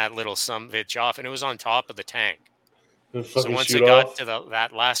spinning that little sumbitch off, and it was on top of the tank. So once it got to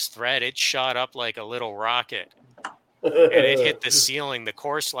that last thread, it shot up like a little rocket, and it hit the ceiling. The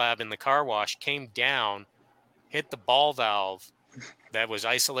core slab in the car wash came down, hit the ball valve that was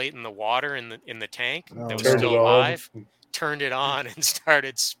isolating the water in the tank that was still alive, turned it on, and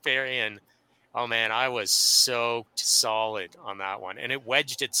started spraying. Oh man, I was soaked solid on that one, and it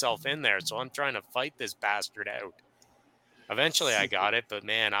wedged itself in there. So I'm trying to fight this bastard out. Eventually I got it, but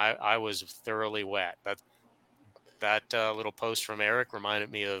man, I was thoroughly wet. That little post from Eric reminded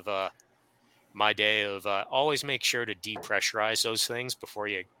me of my day of always make sure to depressurize those things before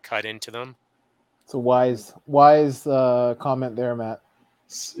you cut into them. It's a wise comment there, Matt.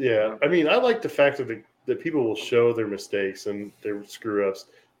 Yeah, I mean, I like the fact that people will show their mistakes and their screw-ups.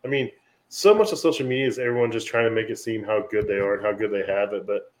 I mean, so much of social media is everyone just trying to make it seem how good they are and how good they have it.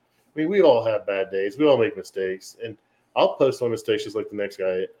 But, I mean, we all have bad days. We all make mistakes. And I'll post my mistakes just like the next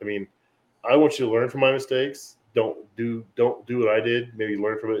guy. I mean, I want you to learn from my mistakes. Don't do what I did. Maybe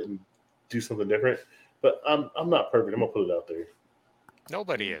learn from it and do something different. But I'm not perfect. I'm gonna put it out there.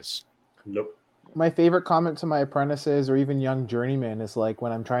 Nobody is. Nope. My favorite comment to my apprentices or even young journeymen is like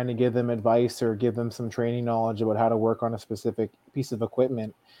when I'm trying to give them advice or give them some training knowledge about how to work on a specific piece of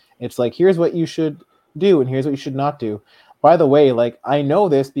equipment. It's like, here's what you should do and here's what you should not do. By the way, like, I know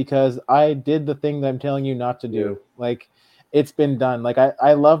this because I did the thing that I'm telling you not to do. Yeah. Like, it's been done. Like,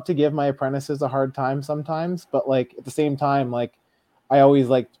 I love to give my apprentices a hard time sometimes, but like at the same time, like, I always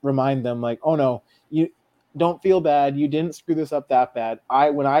like remind them like, oh no, you don't feel bad. You didn't screw this up that bad.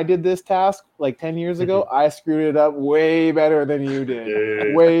 When I did this task like 10 years ago, I screwed it up way better than you did.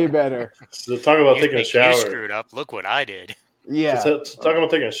 Dude. Way better. So talk about taking a shower. You screwed up. Look what I did. Yeah. So talking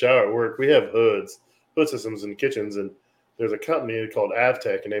about taking a shower at work, we have hood systems in kitchens, and there's a company called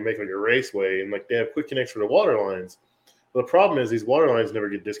Avtech, and they make like a raceway, and like they have quick connects for the water lines. But the problem is these water lines never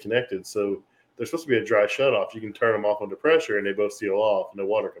get disconnected, so there's supposed to be a dry shutoff. You can turn them off under pressure, and they both seal off, and the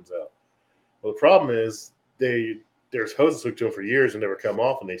water comes out. Well, the problem is there's hoses hooked to them for years and never come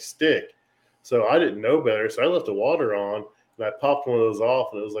off, and they stick. So I didn't know better, so I left the water on, and I popped one of those off,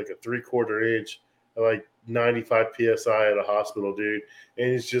 and it was like a 3/4 inch, like 95 psi at a hospital, dude. And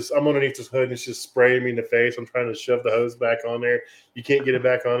it's just, I'm underneath this hood, and it's just spraying me in the face. I'm trying to shove the hose back on there. You can't get it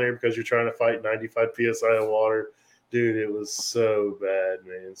back on there because you're trying to fight 95 psi of water. Dude, it was so bad,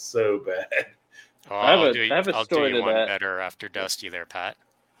 man. So bad. Oh, I'll a story do you to one that. better after Dusty there, Pat.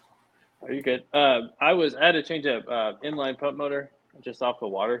 Are you good? I had to change a inline pump motor just off a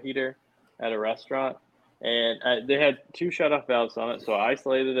water heater at a restaurant. and they had 2 shut-off valves on it, so I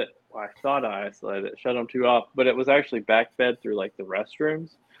isolated it. Well, I thought I isolated it, shut them 2 off, but it was actually backfed through, like, the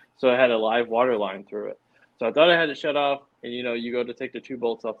restrooms, so it had a live water line through it. So I thought I had it shut off, and, you go to take the 2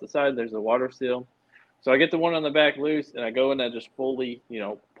 bolts off the side, there's a water seal. So I get the one on the back loose, and I go in and just fully,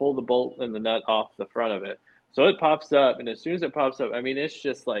 pull the bolt and the nut off the front of it. So it pops up, and as soon as it pops up, I mean, it's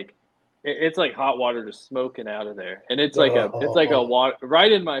just like it's like hot water just smoking out of there, and it's like a water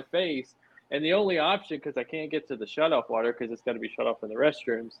right in my face. And the only option, because I can't get to the shutoff water because it's got to be shut off in the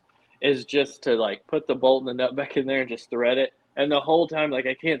restrooms, is just to like put the bolt and the nut back in there and just thread it. And the whole time, like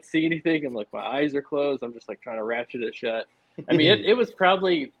I can't see anything. I'm like my eyes are closed. I'm just like trying to ratchet it shut. I mean, it was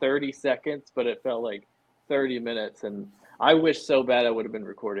probably 30 seconds, but it felt like 30 minutes. And I wish so bad I would have been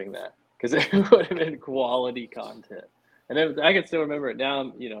recording that because it would have been quality content. And I can still remember it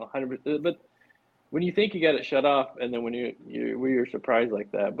now, 100%. But when you think you got it shut off, and then when you're surprised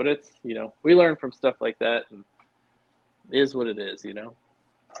like that, but it's we learn from stuff like that, and it is what it is.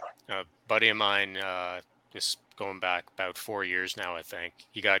 A buddy of mine, just going back about 4 years now, I think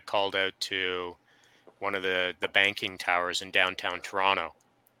he got called out to one of the banking towers in downtown Toronto,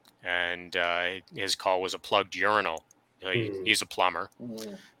 and his call was a plugged urinal. He's a plumber,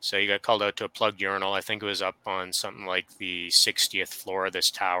 so he got called out to a plugged urinal. I think it was up on something like the 60th floor of this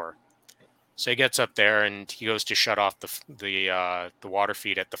tower. So he gets up there and he goes to shut off the water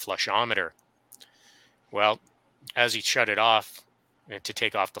feed at the flushometer. Well, as he shut it off to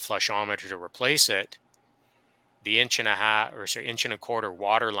take off the flushometer to replace it, the inch and a quarter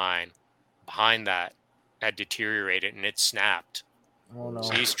water line behind that had deteriorated and it snapped. Oh, no.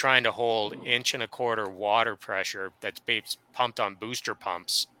 So he's trying to hold inch and a quarter water pressure that's pumped on booster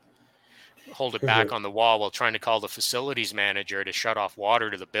pumps, hold it back on the wall while trying to call the facilities manager to shut off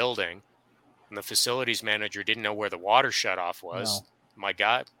water to the building. And the facilities manager didn't know where the water shutoff was.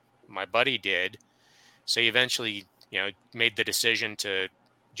 No. My buddy did. So he eventually, made the decision to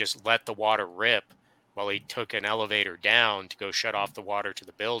just let the water rip while he took an elevator down to go shut off the water to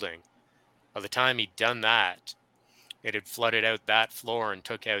the building. By the time he'd done that, it had flooded out that floor and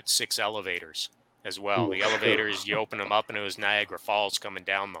took out 6 elevators as well. The elevators, you open them up and it was Niagara Falls coming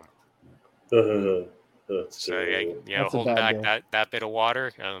down them. So holding back that bit of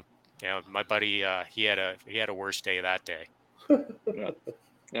water. My buddy, he had a worse day that day.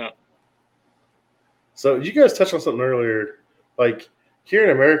 Yeah. So you guys touched on something earlier, like here in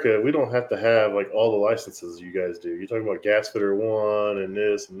America, we don't have to have like all the licenses you guys do. You're talking about gas fitter 1 and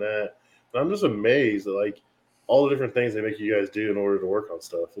this and that. And I'm just amazed at like all the different things they make you guys do in order to work on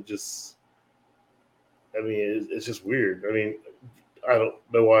stuff. It's just weird. I mean, I don't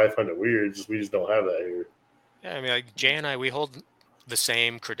know why I find it weird. We just don't have that here. Yeah, I mean, like Jay and I, we hold the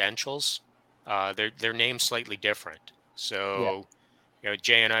same credentials. Their names slightly different. So,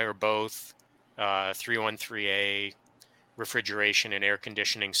 Jay and I are both 313A refrigeration and air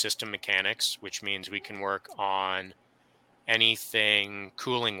conditioning system mechanics, which means we can work on anything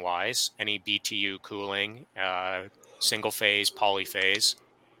cooling wise, any BTU cooling, single phase, polyphase,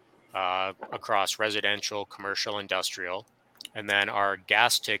 across residential, commercial, industrial. And then our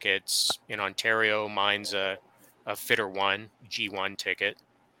gas tickets in Ontario, mine's a fitter 1 G1 ticket,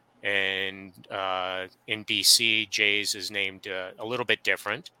 and in BC, Jay's is named a little bit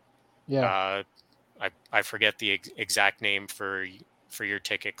different. I forget the exact name for your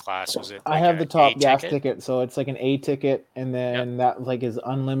ticket class. Was it? I have the top gas ticket, so it's like an A ticket, and then that like is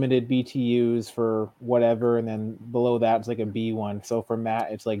unlimited BTUs for whatever, and then below that it's like a B1. So for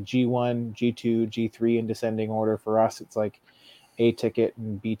Matt, it's like G1, G2, G3 in descending order. For us, it's like A ticket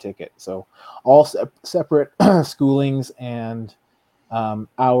and B ticket. So all separate schoolings and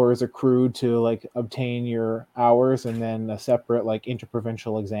hours accrued to like obtain your hours, and then a separate like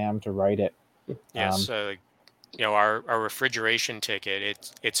interprovincial exam to write it. Yes. Our refrigeration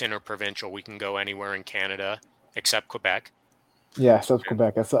ticket, it's interprovincial. We can go anywhere in Canada except Quebec. Yeah, except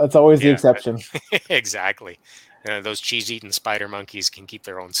Quebec. That's always the exception. Exactly. Those cheese-eating spider monkeys can keep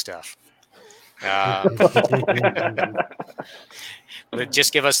their own stuff. But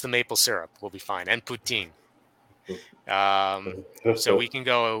just give us the maple syrup. We'll be fine. And poutine. So we can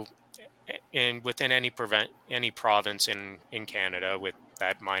go within any province in Canada with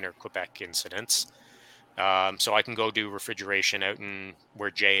that minor Quebec incidence. So I can go do refrigeration out in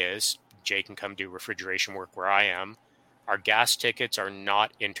where Jay is. Jay can come do refrigeration work where I am. Our gas tickets are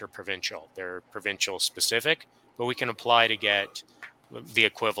not interprovincial. They're provincial specific, but we can apply to get the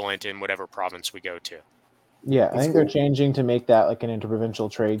equivalent in whatever province we go to. Yeah, I think they're changing to make that like an interprovincial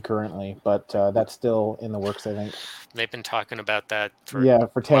trade currently, but that's still in the works, I think. They've been talking about that for 10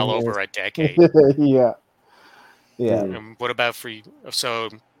 well years. over a decade. Yeah. What about for you? So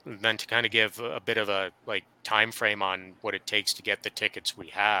then to kind of give a bit of a like time frame on what it takes to get the tickets we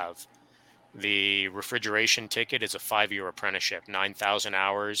have, the refrigeration ticket is a 5-year apprenticeship, 9,000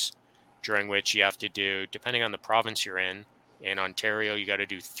 hours, during which you have to do, depending on the province you're in. In Ontario, you got to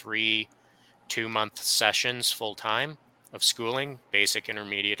do 3 2-month sessions full time of schooling, basic,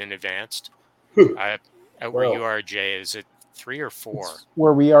 intermediate, and advanced. Out where you Well, are, Jay, is it 3 or 4?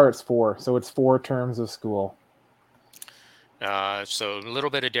 where we are, it's 4. So it's 4 terms of school. So a little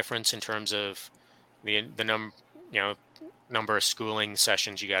bit of difference in terms of the number of schooling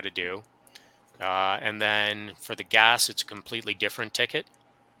sessions you got to do. And then for the gas, it's a completely different ticket.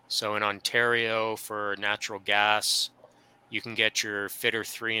 So in Ontario, for natural gas, you can get your fitter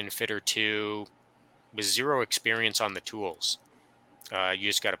 3 and fitter 2 with 0 experience on the tools. You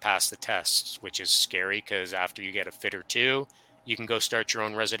just got to pass the tests, which is scary because after you get a fitter 2, you can go start your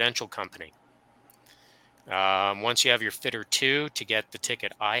own residential company. Once you have your fitter 2, to get the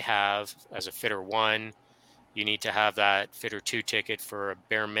ticket I have as a fitter 1, you need to have that fitter 2 ticket for a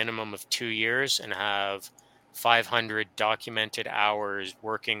bare minimum of 2 years and have 500 documented hours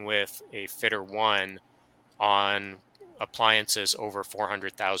working with a fitter 1 on appliances over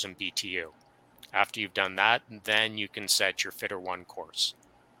 400,000 BTU. After you've done that, then you can set your fitter 1 course.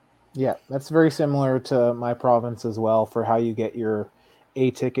 Yeah, that's very similar to my province as well for how you get your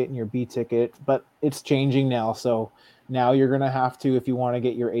A ticket and your B ticket, but it's changing now. So now you're going to have to, if you want to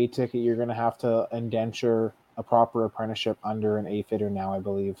get your A ticket, you're going to have to indenture a proper apprenticeship under an A fitter now, I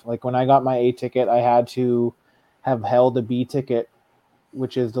believe. Like when I got my A ticket, I had to have held a B ticket,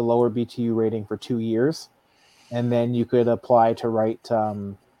 which is the lower BTU rating, for 2 years. And then you could apply to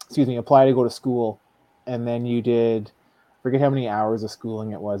apply to go to school. And then you did, forget how many hours of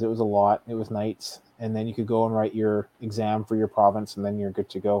schooling it was. It was a lot. It was nights. And then you could go and write your exam for your province, and then you're good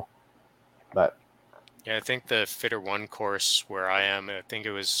to go. But yeah, I think the fitter 1 course where I am, I think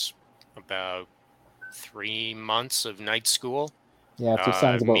it was about 3 months of night school. yeah, it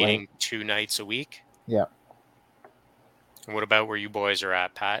sounds about meaning right. 2 nights a week. Yeah. And what about where you boys are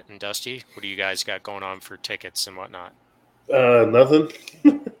at, Pat and Dusty? What do you guys got going on for tickets and whatnot? Nothing.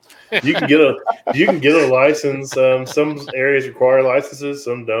 You can get a license. Some areas require licenses,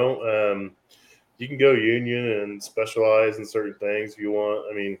 some don't. You can go union and specialize in certain things if you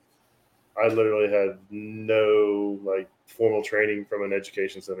want. I mean, I literally had no formal training from an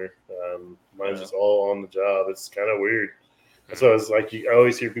education center. Mine's just all on the job. It's kind of weird. That's why I was like, I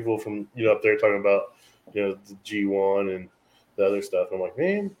always hear people from up there talking about the G1 and the other stuff. I'm like,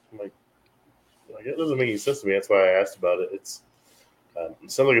 man, it doesn't make any sense to me. That's why I asked about it. It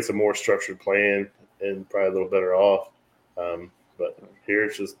sounds like it's a more structured plan and probably a little better off. But here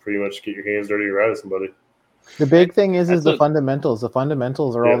it's just pretty much get your hands dirty and ride with somebody. The big thing is the fundamentals. The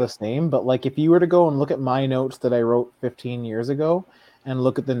fundamentals are all the same. But like if you were to go and look at my notes that I wrote 15 years ago and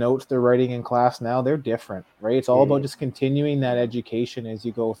look at the notes they're writing in class now, they're different, right? It's all about just continuing that education as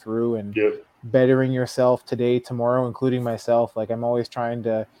you go through and bettering yourself today, tomorrow, including myself. Like I'm always trying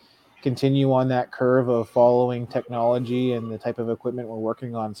to continue on that curve of following technology and the type of equipment we're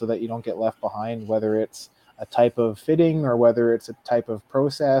working on so that you don't get left behind, whether it's a type of fitting or whether it's a type of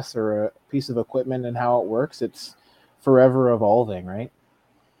process or a piece of equipment and how it works. It's forever evolving, right?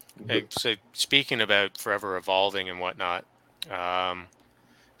 Hey, so speaking about forever evolving and whatnot,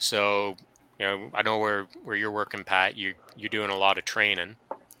 so I know where you're working, Pat. You're doing a lot of training.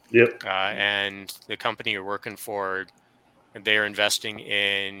 Yep. And the company you're working for, they're investing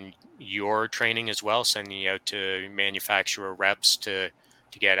in your training as well, sending you out to manufacturer reps to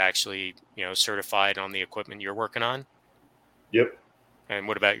get actually certified on the equipment you're working on. Yep. And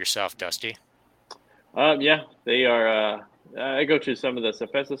what about yourself, Dusty? Yeah, they are. I go to some of the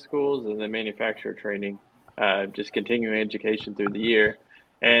Cepesa schools and the manufacturer training, just continuing education through the year.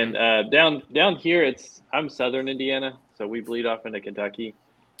 And down here, I'm Southern Indiana, so we bleed off into Kentucky.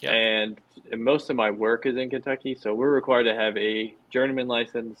 Yep. And most of my work is in Kentucky, so we're required to have a journeyman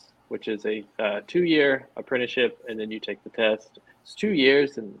license, which is a 2-year apprenticeship, and then you take the test. It's 2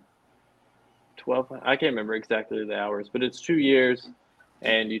 years and 12. I can't remember exactly the hours, but it's 2 years,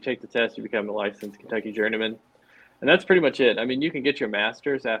 and you take the test, you become a licensed Kentucky journeyman, and that's pretty much it. I mean, you can get your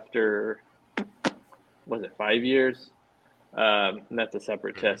master's after 5 years? And that's a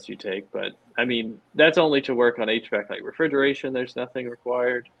separate test you take, but I mean, that's only to work on HVAC, like refrigeration. There's nothing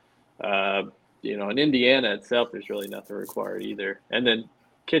required. In Indiana itself, there's really nothing required either. And then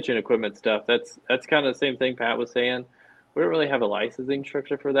kitchen equipment stuff. That's kind of the same thing Pat was saying. We don't really have a licensing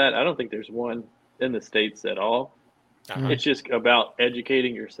structure for that. I don't think there's one in the States at all. It's just about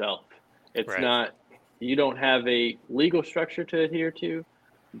educating yourself. It's not, you don't have a legal structure to adhere to,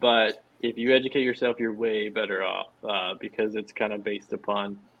 but if you educate yourself, you're way better off because it's kind of based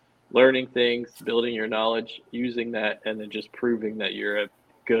upon learning things, building your knowledge, using that, and then just proving that you're a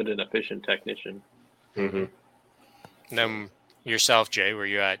good and efficient technician. Mm-hmm. And then yourself, Jay, where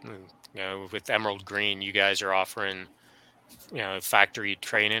you at? With Emerald Green, you guys are offering factory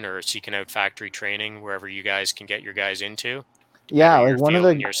training or seeking out factory training wherever you guys can get your guys into to Yeah, better like your field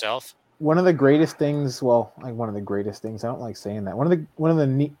and yourself. one of the greatest things, well, like one of the greatest things, I don't like saying that. One of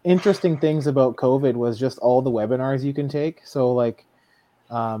the interesting things about COVID was just all the webinars you can take. So like,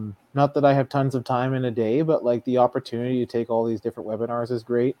 not that I have tons of time in a day, but like the opportunity to take all these different webinars is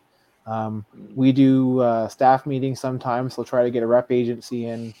great. We do staff meetings sometimes. We'll try to get a rep agency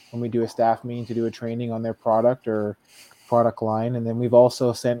in when we do a staff meeting to do a training on their product or product line. And then we've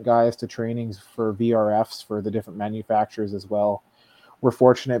also sent guys to trainings for VRFs for the different manufacturers as well. We're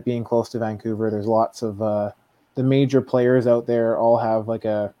fortunate being close to Vancouver. There's lots of the major players out there all have like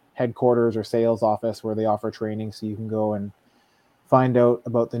a headquarters or sales office where they offer training, so you can go and find out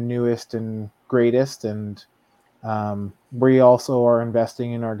about the newest and greatest. And we also are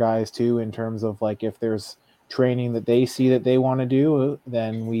investing in our guys too, in terms of like if there's training that they see that they want to do,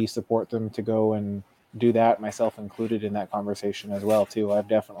 then we support them to go and do that, myself included in that conversation as well too. I've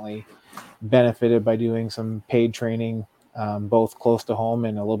definitely benefited by doing some paid training, both close to home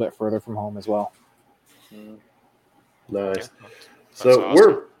and a little bit further from home as well. Nice. Yeah, So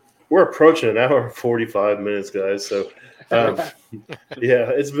awesome. we're approaching an hour and 45 minutes, guys. So yeah,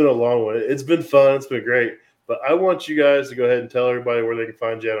 it's been a long one. It's been fun. It's been great. But I want you guys to go ahead and tell everybody where they can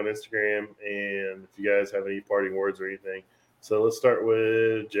find you out on Instagram, and if you guys have any parting words or anything. So let's start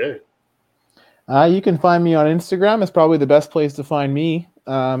with Jay. You can find me on Instagram. It's probably the best place to find me.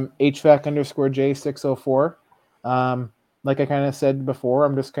 HVAC_J604. Like I kind of said before,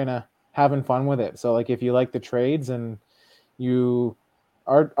 I'm just kind of having fun with it. So like if you like the trades and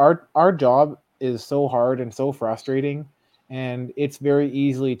our job is so hard and so frustrating, and it's very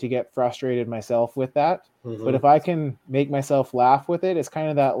easily to get frustrated myself with that. Mm-hmm. But if I can make myself laugh with it, it's kind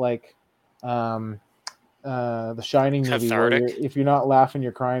of that like the Shining movie Cathartic. where if you're not laughing,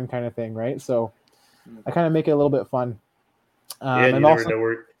 you're crying kind of thing, right? So I kind of make it a little bit fun. Yeah, and you never know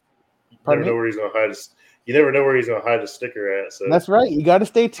where he's going to hide. You never know where he's going to hide a sticker at. So that's right. You got to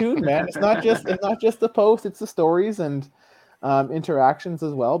stay tuned, man. It's not just the post; it's the stories and interactions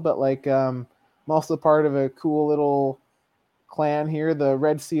as well. But like, I'm also part of a cool little clan here, the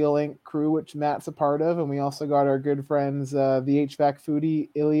Red Seal Inc. crew, which Matt's a part of, and we also got our good friends, the HVAC foodie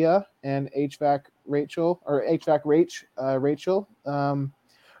Ilya and HVAC Rachel. Rachel.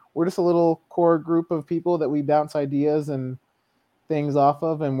 We're just a little core group of people that we bounce ideas and things off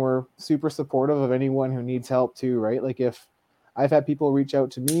of, and we're super supportive of anyone who needs help too, right? Like if I've had people reach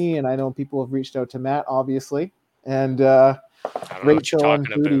out to me, and I know people have reached out to Matt, obviously, and Rachel and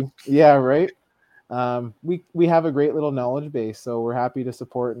Foodie. Yeah, right. We have a great little knowledge base, so we're happy to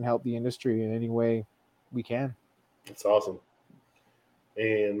support and help the industry in any way we can. That's awesome.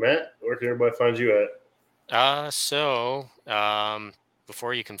 And Matt, where can everybody find you at?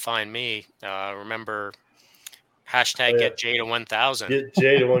 Before you can find me, remember hashtag get J to 1,000. Get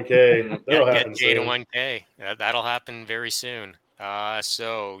J to 1K. That'll happen Get J to soon. 1K. That'll happen very soon.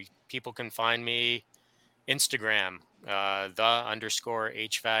 So people can find me Instagram,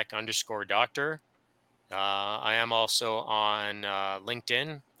 _HVAC_doctor. I am also on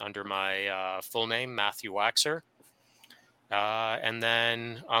LinkedIn under my full name, Matthew Waxer. And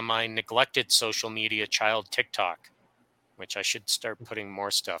then on my neglected social media child, TikTok, which I should start putting more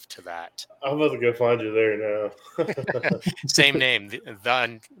stuff to that. I'm about to go find you there now. Same name, the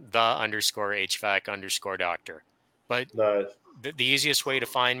 _HVAC_doctor. But nice. The easiest way to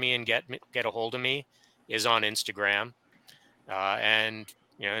find me and get a hold of me is on Instagram. And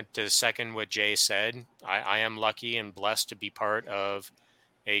to second what Jay said, I am lucky and blessed to be part of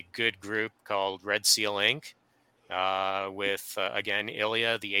a good group called Red Seal Inc. With again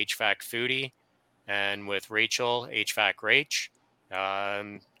Ilya, the HVAC foodie, and with Rachel, HVAC Rach.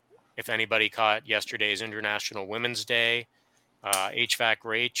 If anybody caught yesterday's International Women's Day, HVAC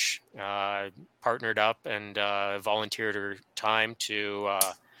Rach partnered up and volunteered her time to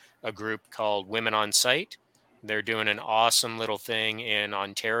a group called Women on Site. They're doing an awesome little thing in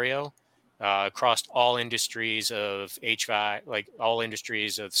Ontario across all industries of HVAC, like all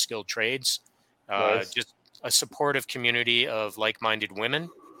industries of skilled trades. Nice. Just a supportive community of like-minded women,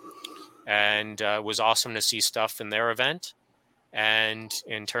 and it was awesome to see stuff in their event. And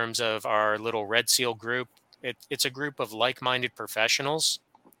in terms of our little Red Seal group, it's a group of like-minded professionals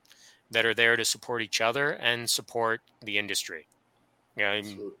that are there to support each other and support the industry.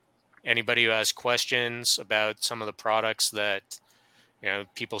 Anybody who has questions about some of the products that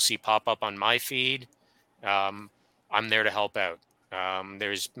people see pop up on my feed, I'm there to help out.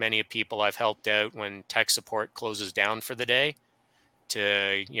 There's many people I've helped out when tech support closes down for the day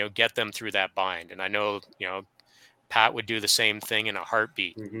to, get them through that bind. And I know, Pat would do the same thing in a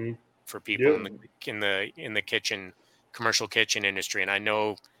heartbeat Mm-hmm. for people in the kitchen, commercial kitchen industry. And I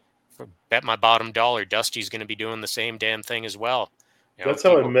know, bet my bottom dollar, Dusty's going to be doing the same damn thing as well. That's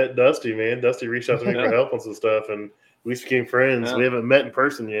how I met Dusty, man. Dusty reached out to me for help on some stuff, and we became friends. Yeah. We haven't met in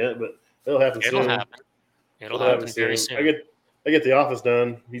person yet, but it'll happen soon. It'll happen very soon. I get the office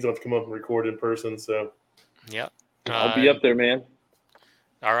done. He's going to come up and record in person. So, yeah, I'll be up there, man.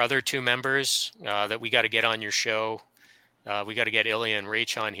 Our other two members that we got to get on your show, we got to get Ilya and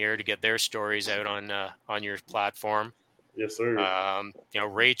Rach on here to get their stories out on your platform. Yes, sir.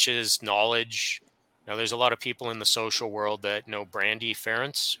 Rach's knowledge. Now, there's a lot of people in the social world that know Brandy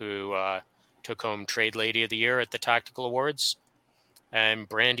Ference, who took home Trade Lady of the Year at the Tactical Awards. And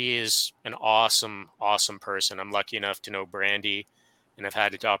Brandy is an awesome, awesome person. I'm lucky enough to know Brandy, and I've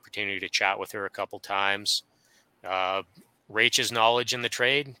had the opportunity to chat with her a couple times. Rach's knowledge in the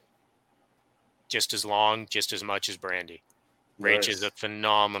trade, just as much as Brandy. Nice. Rach is a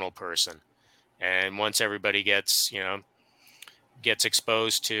phenomenal person. And once everybody gets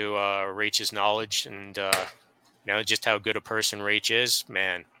exposed to Rach's knowledge and, just how good a person Rach is,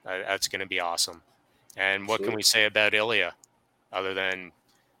 man, that's going to be awesome. And what can we say about Ilya other than,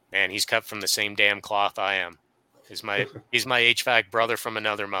 man, he's cut from the same damn cloth I am. He's my HVAC brother from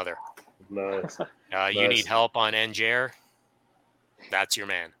another mother. Nice. You need help on NGR, that's your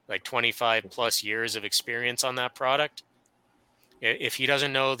man. Like 25 plus years of experience on that product. If he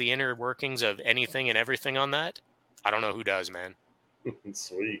doesn't know the inner workings of anything and everything on that, I don't know who does, man.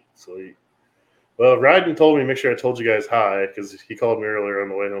 Sweet. Well, Ryden told me to make sure I told you guys hi because he called me earlier on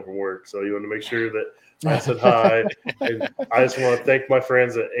the way home from work. So you want to make sure that I said hi. And I just want to thank my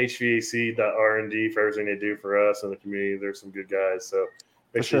friends at HVAC.R&D for everything they do for us and the community. They're some good guys. So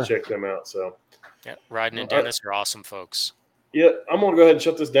make sure you check them out. So, yeah, Ryden and Dennis are awesome folks. Yeah, I'm going to go ahead and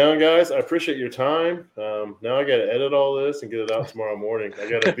shut this down, guys. I appreciate your time. Now I got to edit all this and get it out tomorrow morning. I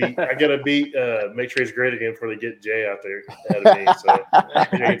got to beat make sure it's great again before they get Jay out there ahead of me. So I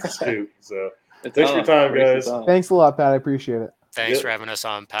get the scoop. So thanks for your time, guys. Thanks a lot, Pat. I appreciate it. Thanks for having us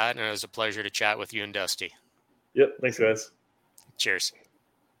on, Pat. And it was a pleasure to chat with you and Dusty. Yep. Thanks, guys. Cheers.